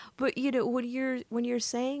 But when you're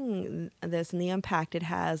saying this and the impact it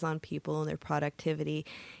has on people and their productivity,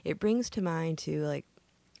 it brings to mind too, like,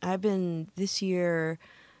 I've been this year,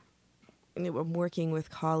 I'm working with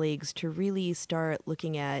colleagues to really start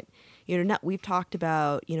looking at, we've talked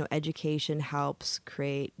about, education helps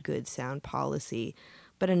create good sound policy,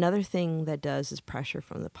 but another thing that does is pressure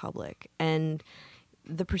from the public. And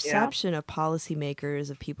the perception of policymakers,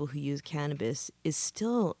 of people who use cannabis, is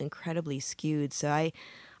still incredibly skewed. So I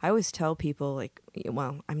always tell people, like,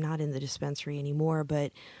 well, I'm not in the dispensary anymore,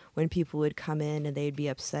 but when people would come in and they'd be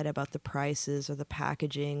upset about the prices or the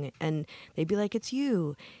packaging, and they'd be like, it's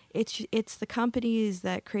you, it's the companies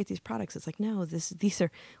that create these products. It's like, no, these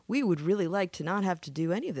are, we would really like to not have to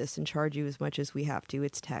do any of this and charge you as much as we have to.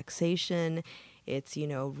 It's taxation, it's,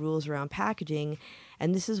 rules around packaging,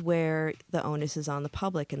 and this is where the onus is on the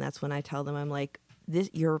public. And that's when I tell them, I'm like,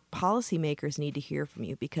 your policymakers need to hear from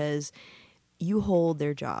you, because you hold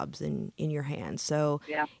their jobs in your hands. So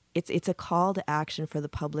Yeah. it's a call to action for the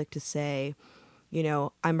public to say,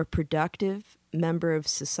 I'm a productive member of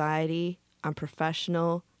society. I'm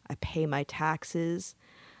professional. I pay my taxes.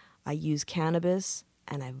 I use cannabis,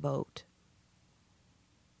 and I vote.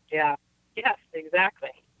 Yeah. Yes,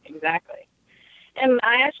 exactly. Exactly. And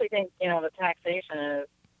I actually think, the taxation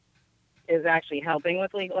is actually helping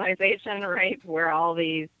with legalization, right? Where all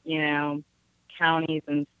these, counties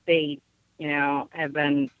and states, have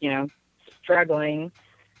been, struggling,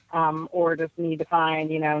 or just need to find,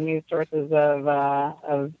 new sources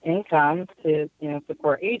of income to,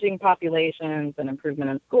 support aging populations and improvement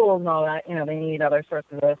in schools and all that. They need other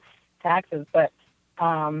sources of taxes, but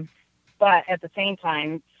at the same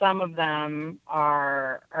time, some of them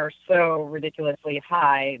are so ridiculously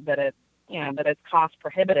high that it's cost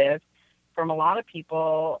prohibitive from a lot of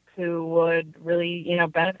people who would really,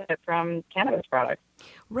 benefit from cannabis products.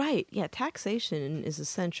 Right. Yeah. Taxation is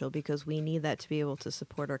essential because we need that to be able to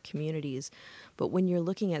support our communities. But when you're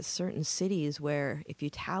looking at certain cities where if you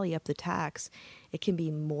tally up the tax, it can be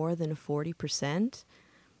more than 40%.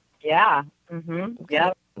 Yeah. Mm-hmm.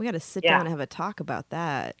 We got to sit down and have a talk about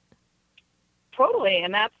that. Totally.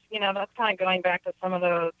 And that's kind of going back to some of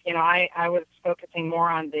those, I was focusing more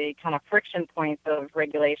on the kind of friction points of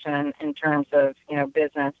regulation in terms of,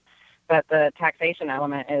 business, but the taxation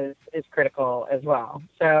element is critical as well.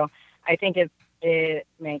 So I think it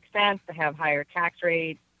makes sense to have higher tax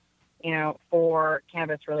rates, for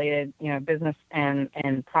cannabis related, business and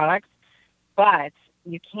products, but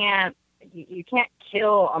you can't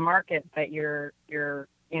kill a market that you're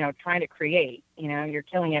trying to create. You're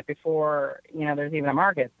killing it before, there's even a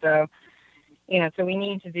market. So, so we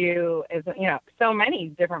need to do, so many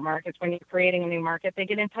different markets. When you're creating a new market, they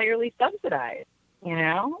get entirely subsidized,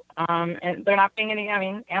 and they're not paying any,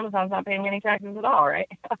 Amazon's not paying any taxes at all, right?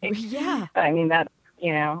 Yeah. That,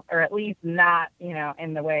 or at least not,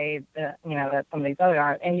 in the way that, that some of these other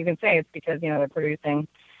are. And you can say it's because, they're producing,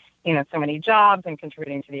 so many jobs and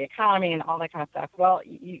contributing to the economy and all that kind of stuff. Well,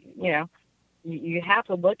 you have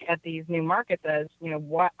to look at these new markets as,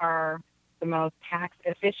 what are the most tax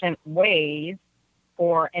efficient ways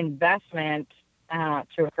for investment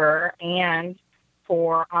to occur and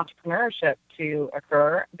for entrepreneurship to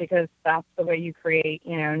occur, because that's the way you create,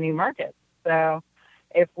 new markets. So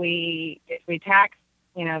if we tax,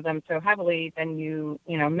 them so heavily, then you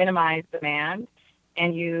minimize demand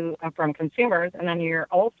and from consumers, and then you're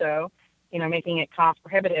also making it cost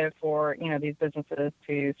prohibitive for, these businesses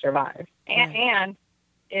to survive. And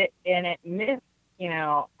it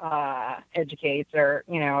educates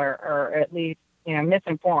or at least,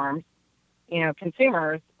 misinforms,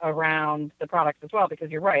 consumers around the products as well, because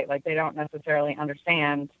you're right. Like, they don't necessarily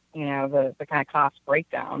understand, the kind of cost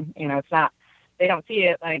breakdown. It's not, they don't see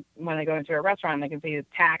it like when they go into a restaurant, they can see the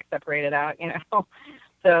tax separated out,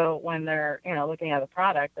 So when they're, looking at the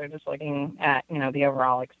product, they're just looking at, the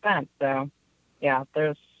overall expense. So, yeah,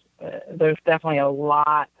 there's definitely a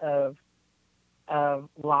lot of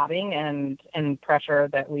lobbying and pressure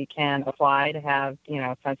that we can apply to have,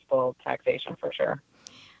 sensible taxation for sure.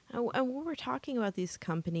 And when we're talking about these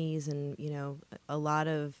companies and, a lot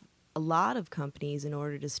of companies, in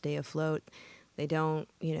order to stay afloat, they don't,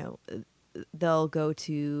 they'll go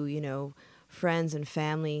to, friends and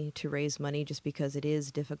family to raise money just because it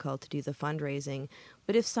is difficult to do the fundraising.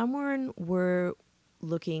 But if someone were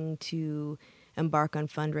looking to embark on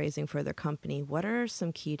fundraising for their company, what are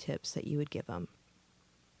some key tips that you would give them?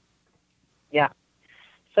 Yeah.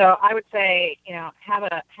 So I would say, have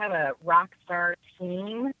a rock star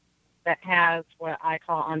team that has what I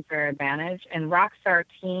call unfair advantage. And rock star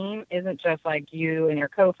team isn't just like you and your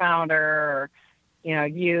co-founder, or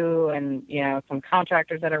you and, some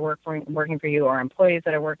contractors that are working for you, or employees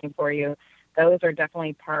that are working for you. Those are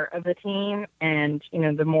definitely part of the team. And,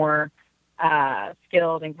 the more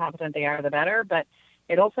skilled and competent they are, the better. But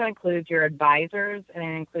it also includes your advisors, and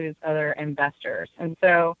it includes other investors. And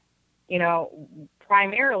so,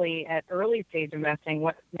 primarily at early stage investing,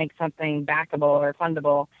 what makes something backable or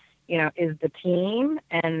fundable, is the team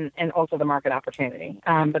and also the market opportunity.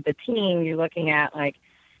 But the team, you're looking at, like,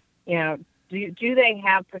 do they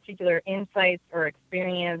have particular insights or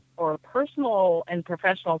experience or personal and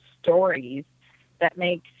professional stories that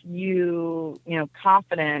makes you,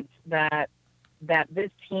 confident that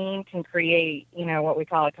this team can create, what we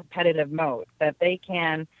call a competitive moat, that they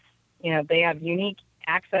can, they have unique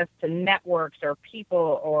access to networks or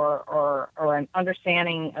people or an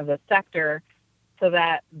understanding of the sector so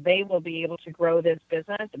that they will be able to grow this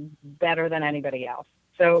business better than anybody else.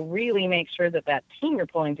 So really make sure that team you're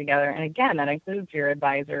pulling together, and again, that includes your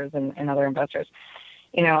advisors and other investors,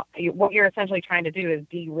 what you're essentially trying to do is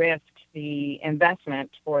de-risk the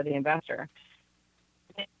investment for the investor.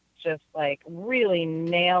 It's just like really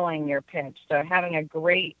nailing your pitch. So having a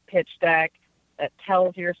great pitch deck that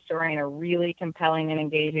tells your story in a really compelling and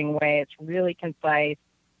engaging way. It's really concise,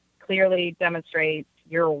 clearly demonstrates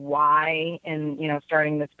your why in,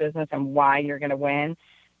 starting this business and why you're going to win.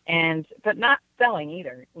 But not selling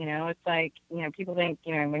either. It's like, people think,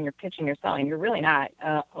 when you're pitching, you're selling. You're really not.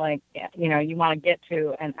 You want to get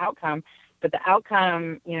to an outcome, but the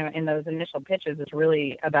outcome, in those initial pitches is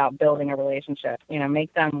really about building a relationship.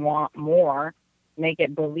 Make them want more, make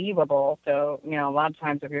it believable. So, a lot of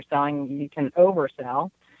times if you're selling, you can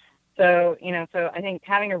oversell. So, so I think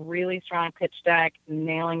having a really strong pitch deck,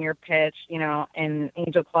 nailing your pitch, in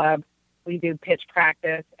Angel Club, we do pitch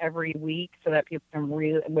practice every week so that people can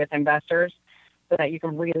with investors, so that you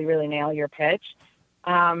can really, really nail your pitch.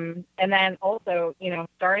 And then also,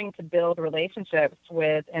 starting to build relationships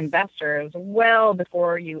with investors well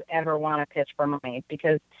before you ever want to pitch for money,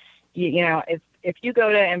 because, if you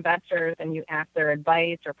go to investors and you ask their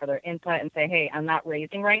advice or for their input and say, hey, I'm not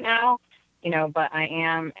raising right now, but I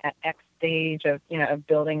am at X stage of, of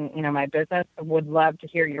building, my business, I would love to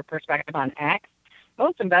hear your perspective on X.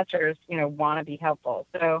 Most investors, want to be helpful.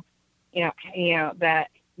 So, that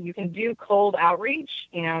you can do cold outreach.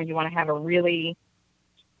 You want to have a really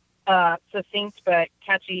succinct but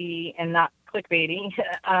catchy and not clickbaity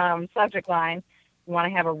subject line. You want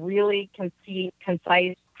to have a really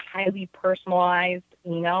concise, highly personalized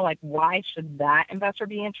email, like why should that investor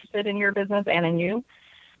be interested in your business and in you?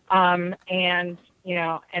 And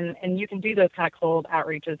you can do those kind of cold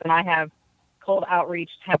outreaches. And I have cold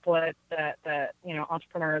outreach templates that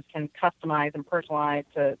entrepreneurs can customize and personalize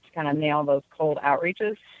to kind of nail those cold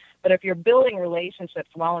outreaches. But if you're building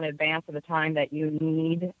relationships well in advance of the time that you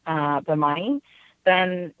need the money,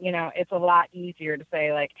 then, it's a lot easier to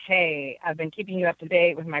say, like, hey, I've been keeping you up to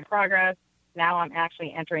date with my progress. Now I'm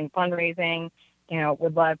actually entering fundraising.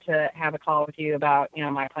 Would love to have a call with you about,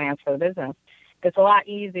 my plans for the business. It's a lot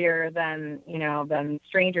easier than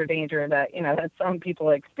stranger danger that some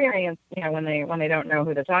people experience, when they don't know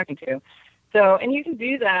who they're talking to. So, and you can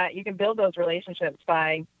do that. You can build those relationships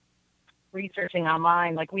by researching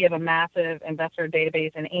online. Like, we have a massive investor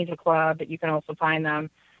database in Angel Club, but you can also find them,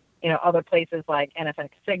 other places like NFX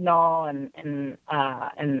Signal and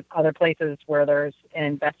other places where there's an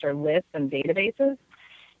investor list and databases.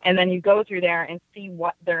 And then you go through there and see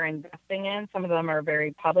what they're investing in. Some of them are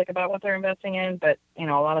very public about what they're investing in, but, a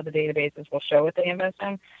lot of the databases will show what they invest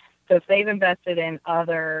in. So if they've invested in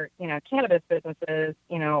other, cannabis businesses,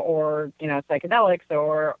 or, psychedelics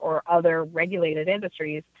or other regulated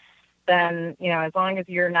industries, then, as long as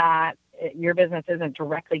your business isn't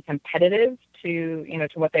directly competitive to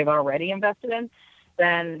what they've already invested in,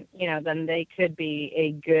 then they could be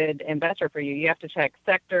a good investor for you. You have to check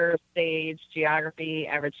sector, stage, geography,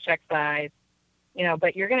 average check size,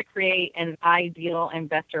 but you're going to create an ideal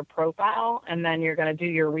investor profile, and then you're going to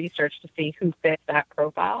do your research to see who fits that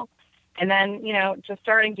profile. And then, just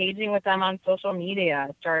start engaging with them on social media,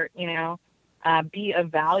 be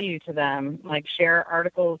of value to them, like share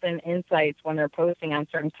articles and insights when they're posting on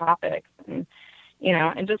certain topics. And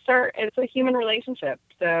just start, it's a human relationship.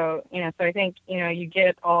 So, so I think, you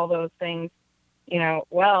get all those things,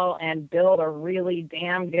 well, and build a really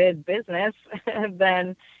damn good business,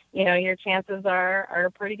 then, your chances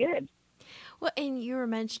are pretty good. Well, and you were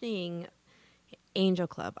mentioning Angel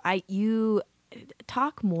Club. You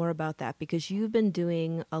talk more about that, because you've been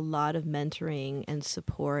doing a lot of mentoring and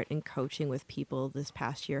support and coaching with people this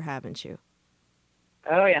past year, haven't you?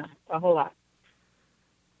 Oh yeah, a whole lot.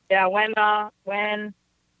 Yeah, when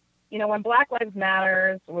Black Lives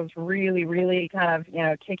Matter was really, really kind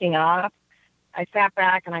of, kicking off, I sat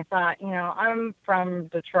back and I thought, I'm from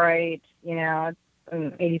Detroit, it's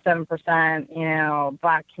an 87%,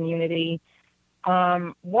 Black community.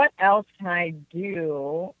 What else can I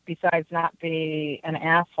do besides not be an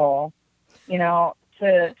asshole,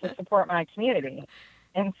 to support my community?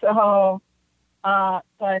 And so I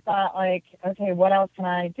thought, like, okay, what else can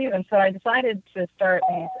I do? And so I decided to start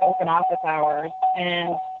these open office hours,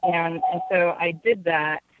 and so I did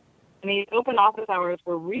that. And these open office hours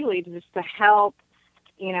were really just to help,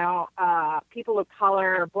 people of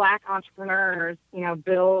color, Black entrepreneurs,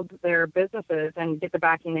 build their businesses and get the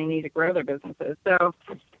backing they need to grow their businesses. So,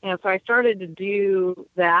 so I started to do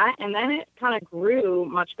that, and then it kind of grew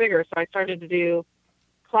much bigger. So I started to do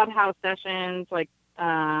clubhouse sessions, it's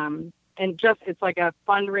like a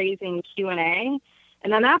fundraising Q&A.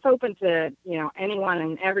 And then that's open to, anyone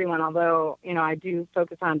and everyone, although, I do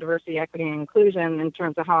focus on diversity, equity, and inclusion in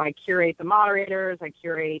terms of how I curate the moderators, I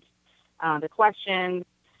curate the questions,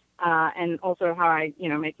 and also how I,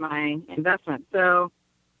 make my investment. So,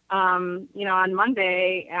 on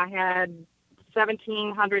Monday, I had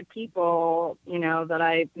 1,700 people, that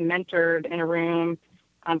I mentored in a room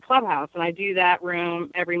on Clubhouse. And I do that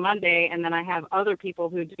room every Monday, and then I have other people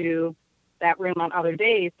who do that room on other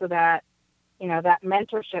days so that, that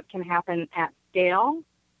mentorship can happen at scale.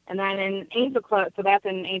 And then in Angel Club, so that's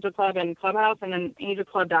in Angel Club and Clubhouse, and then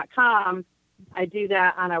angelclub.com, I do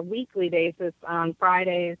that on a weekly basis on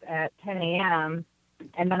Fridays at 10 a.m.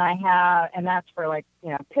 And then and that's for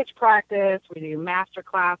pitch practice. We do master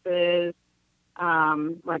classes.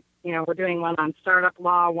 We're doing one on Startup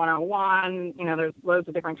Law 101. There's loads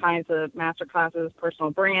of different kinds of master classes,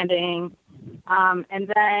 personal branding.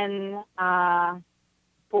 And then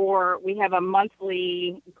we have a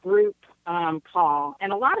monthly group call.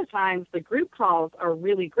 And a lot of times the group calls are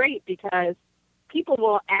really great because people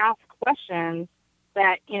will ask questions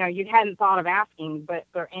that, you hadn't thought of asking, but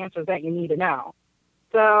they're answers that you need to know.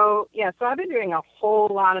 So I've been doing a whole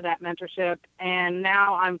lot of that mentorship, and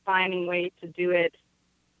now I'm finding ways to do it,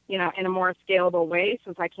 in a more scalable way,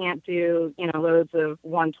 since I can't do, loads of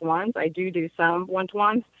one-to-ones. I do some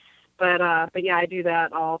one-to-ones, but I do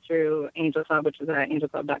that all through Angel Club, which is at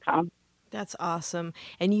angelclub.com. That's awesome.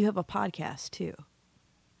 And you have a podcast too.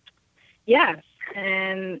 Yes.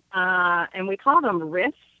 And we call them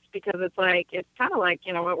riffs because it's kind of like,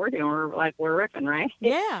 what we're doing. We're riffing, right?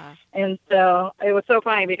 Yeah. And so it was so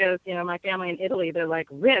funny because, my family in Italy, they're like,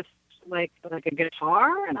 riffs, like a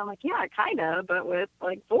guitar? And I'm like, yeah, kind of, but with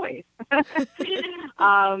voice. But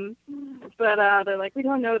they're like, we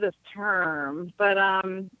don't know this term. But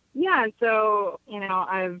and so,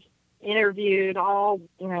 I've interviewed all,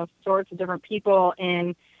 sorts of different people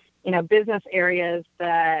in, business areas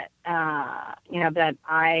that, that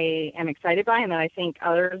I am excited by and that I think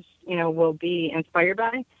others, will be inspired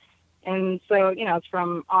by. And so, it's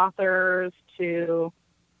from authors to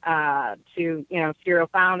serial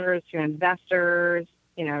founders, to investors,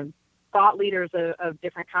 thought leaders of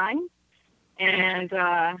different kinds. And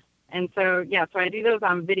so I do those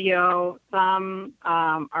on video. Some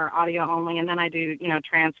are audio only, and then I do,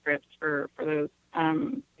 transcripts for those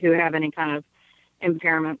who have any kind of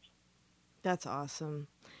impairments. That's awesome.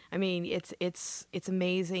 I mean, it's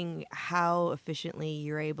amazing how efficiently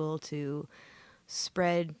you're able to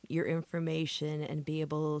spread your information and be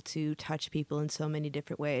able to touch people in so many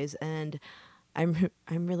different ways. And I'm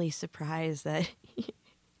really surprised that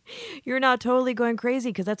you're not totally going crazy,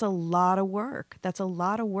 because that's a lot of work. That's a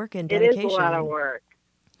lot of work and dedication. It is a lot of work.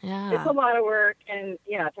 Yeah. It's a lot of work, and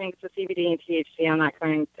thanks to CBD and THC, I'm not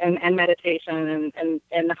going, and meditation and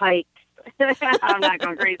the hikes, I'm not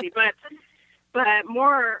going crazy. But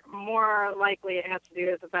more likely it has to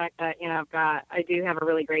do with the fact that, I do have a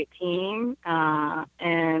really great team.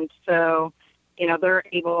 And so, they're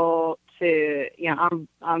able to,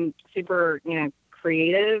 I'm super,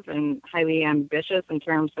 creative and highly ambitious in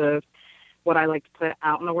terms of what I like to put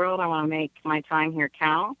out in the world. I want to make my time here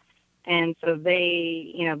count. And so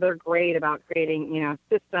they, they're great about creating,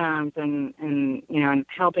 systems and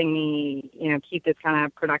helping me, keep this kind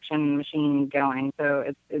of production machine going.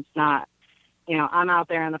 So it's not, I'm out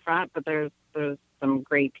there in the front, but there's some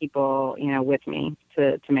great people, with me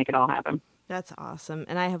to make it all happen. That's awesome.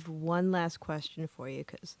 And I have one last question for you,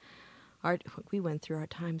 because we went through our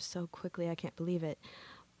time so quickly. I can't believe it.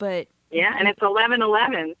 But yeah, and it's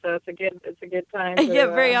 11:11, so it's a good time. Yeah,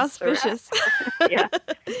 very auspicious. Yeah.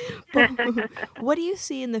 What do you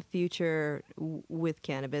see in the future with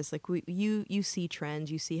cannabis? Like you see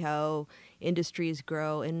trends, you see how industries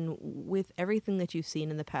grow, and with everything that you've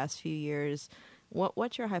seen in the past few years,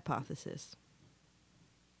 what's your hypothesis?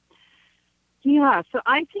 Yeah, so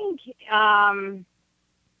I think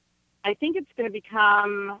it's going to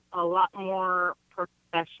become a lot more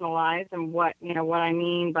professionalized, and what I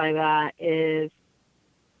mean by that is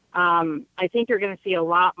I think you're going to see a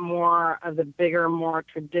lot more of the bigger, more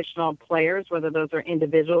traditional players, whether those are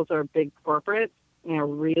individuals or big corporates,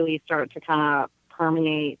 really start to kind of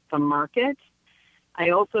permeate the market. I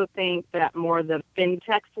also think that more of the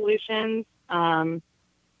fintech solutions and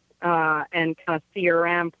kind of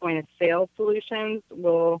CRM point of sale solutions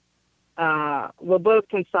will will both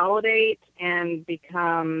consolidate and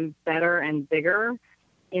become better and bigger,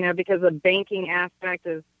 because the banking aspect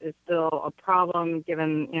is still a problem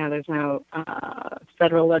given, there's no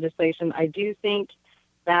federal legislation. I do think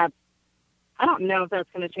that, I don't know if that's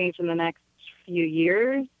going to change in the next few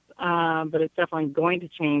years, but it's definitely going to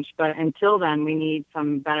change. But until then, we need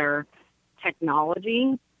some better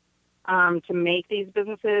technology to make these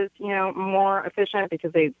businesses, more efficient,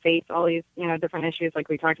 because they face all these, different issues like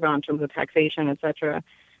we talked about in terms of taxation, et cetera.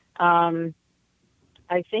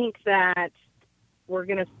 I think that we're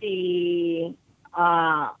going to see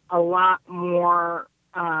a lot more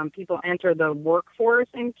people enter the workforce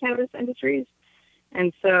in cannabis industries.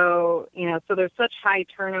 And so, so there's such high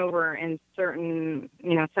turnover in certain,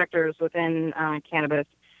 sectors within cannabis.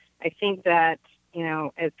 I think that,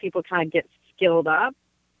 as people kind of get skilled up,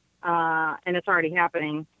 and it's already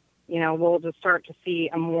happening, we'll just start to see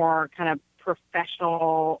a more kind of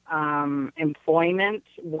professional employment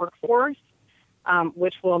workforce,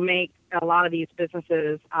 which will make a lot of these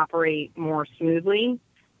businesses operate more smoothly.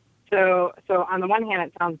 So on the one hand,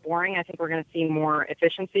 it sounds boring. I think we're going to see more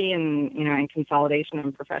efficiency and consolidation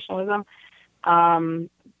and professionalism.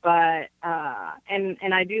 But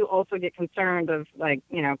I do also get concerned of, like,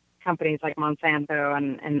 companies like Monsanto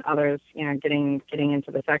and others, getting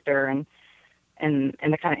into the sector and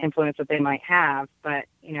the kind of influence that they might have. But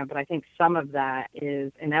I think some of that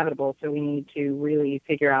is inevitable. So we need to really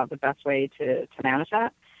figure out the best way to manage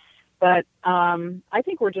that. But I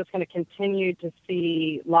think we're just going to continue to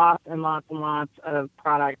see lots and lots and lots of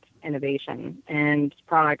product innovation and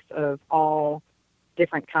products of all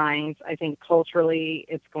different kinds. I think culturally,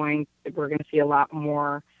 we're going to see a lot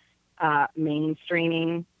more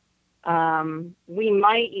mainstreaming. We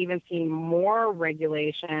might even see more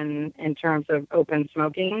regulation in terms of open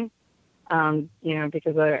smoking,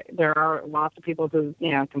 because there are lots of people who,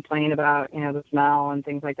 complain about, the smell and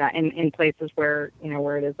things like that in places where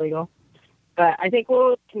it is legal. But I think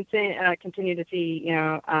we'll continue to see,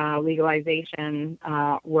 legalization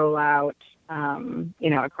roll out,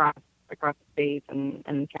 across the states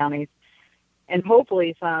and counties, and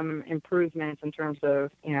hopefully some improvements in terms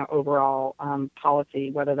of, overall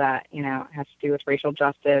policy, whether that, has to do with racial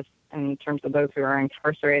justice in terms of those who are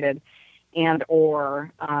incarcerated, and or,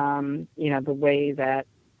 the way that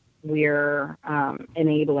we're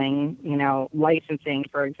enabling, licensing,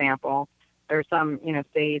 for example. There are some,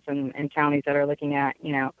 states and counties that are looking at,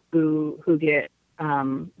 who get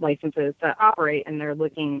licenses to operate, and they're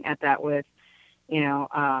looking at that with,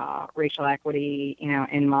 racial equity,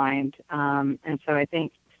 in mind. And so I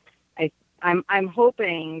think I'm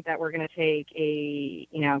hoping that we're going to take a,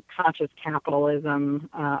 conscious capitalism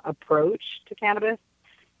approach to cannabis,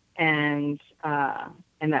 and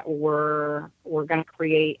that we're going to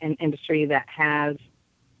create an industry that has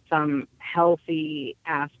some healthy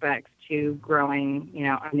aspects to growing,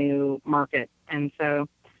 a new market. And I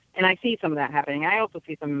see some of that happening. I also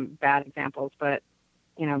see some bad examples, but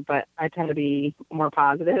I tend to be more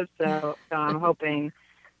positive. So I'm hoping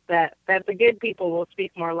that the good people will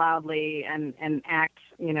speak more loudly and act,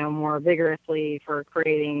 more vigorously for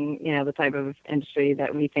creating, the type of industry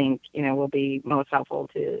that we think, will be most helpful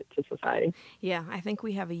to society. Yeah, I think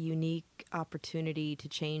we have a unique opportunity to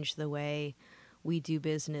change the way we do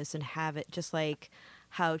business and have it, just like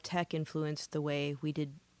how tech influenced the way we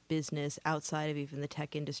did business outside of even the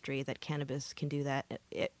tech industry, that cannabis can do that,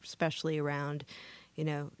 especially around,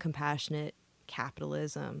 compassionate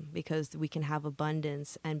capitalism, because we can have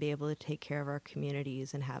abundance and be able to take care of our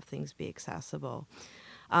communities and have things be accessible.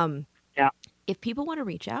 Yeah. If people want to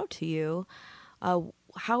reach out to you,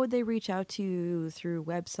 how would they reach out to you? Through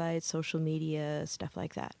websites, social media, stuff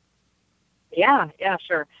like that? Yeah,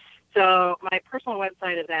 sure. So my personal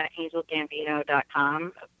website is at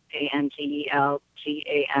angelgambino.com,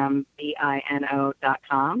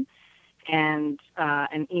 ANGELGAMBINO.com. And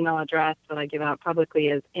an email address that I give out publicly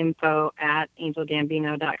is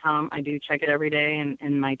info@angelgambino.com. I do check it every day,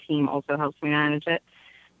 and my team also helps me manage it.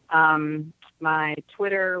 My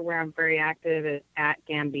Twitter, where I'm very active, is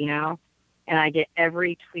 @Gambino. And I get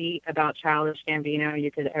every tweet about Childish Gambino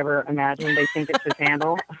you could ever imagine. They think it's his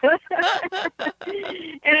handle. And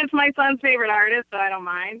it's my son's favorite artist, so I don't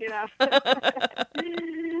mind,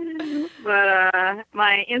 But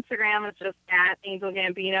my Instagram is just @Angel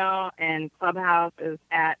Gambino, and Clubhouse is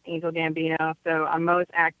 @Angel Gambino. So I'm most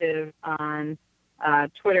active on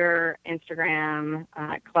Twitter, Instagram,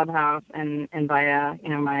 Clubhouse, and via,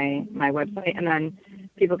 my website. And then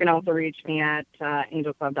people can also reach me at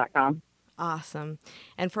angelclub.com. Awesome.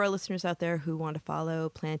 And for our listeners out there who want to follow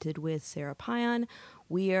Planted with Sara Payan,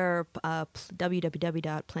 we are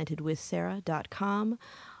www.plantedwithsara.com.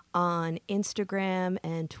 On Instagram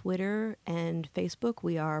and Twitter and Facebook,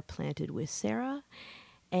 we are Planted with Sara.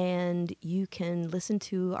 And you can listen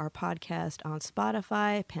to our podcast on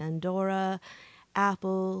Spotify, Pandora,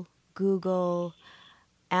 Apple, Google,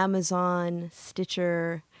 Amazon,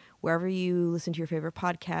 Stitcher, wherever you listen to your favorite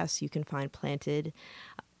podcasts, you can find Planted.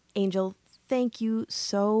 Angel, thank you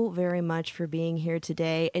so very much for being here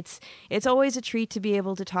today. It's always a treat to be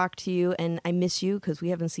able to talk to you, and I miss you because we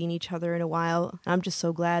haven't seen each other in a while. I'm just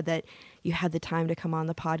so glad that you had the time to come on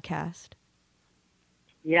the podcast.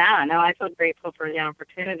 Yeah, no, I feel grateful for the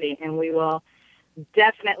opportunity, and we will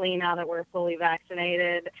definitely, now that we're fully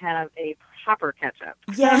vaccinated, have a proper catch-up.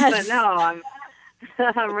 Yes. But no,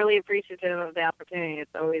 I'm really appreciative of the opportunity.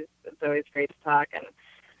 It's always great to talk, and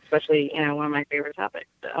especially, one of my favorite topics.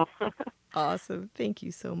 So. Awesome. Thank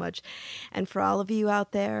you so much. And for all of you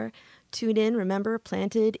out there, tune in. Remember,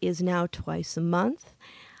 Planted is now twice a month.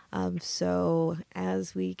 So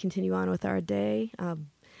as we continue on with our day,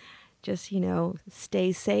 just,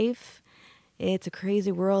 stay safe. It's a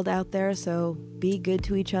crazy world out there, so be good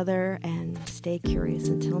to each other and stay curious.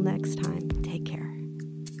 Until next time.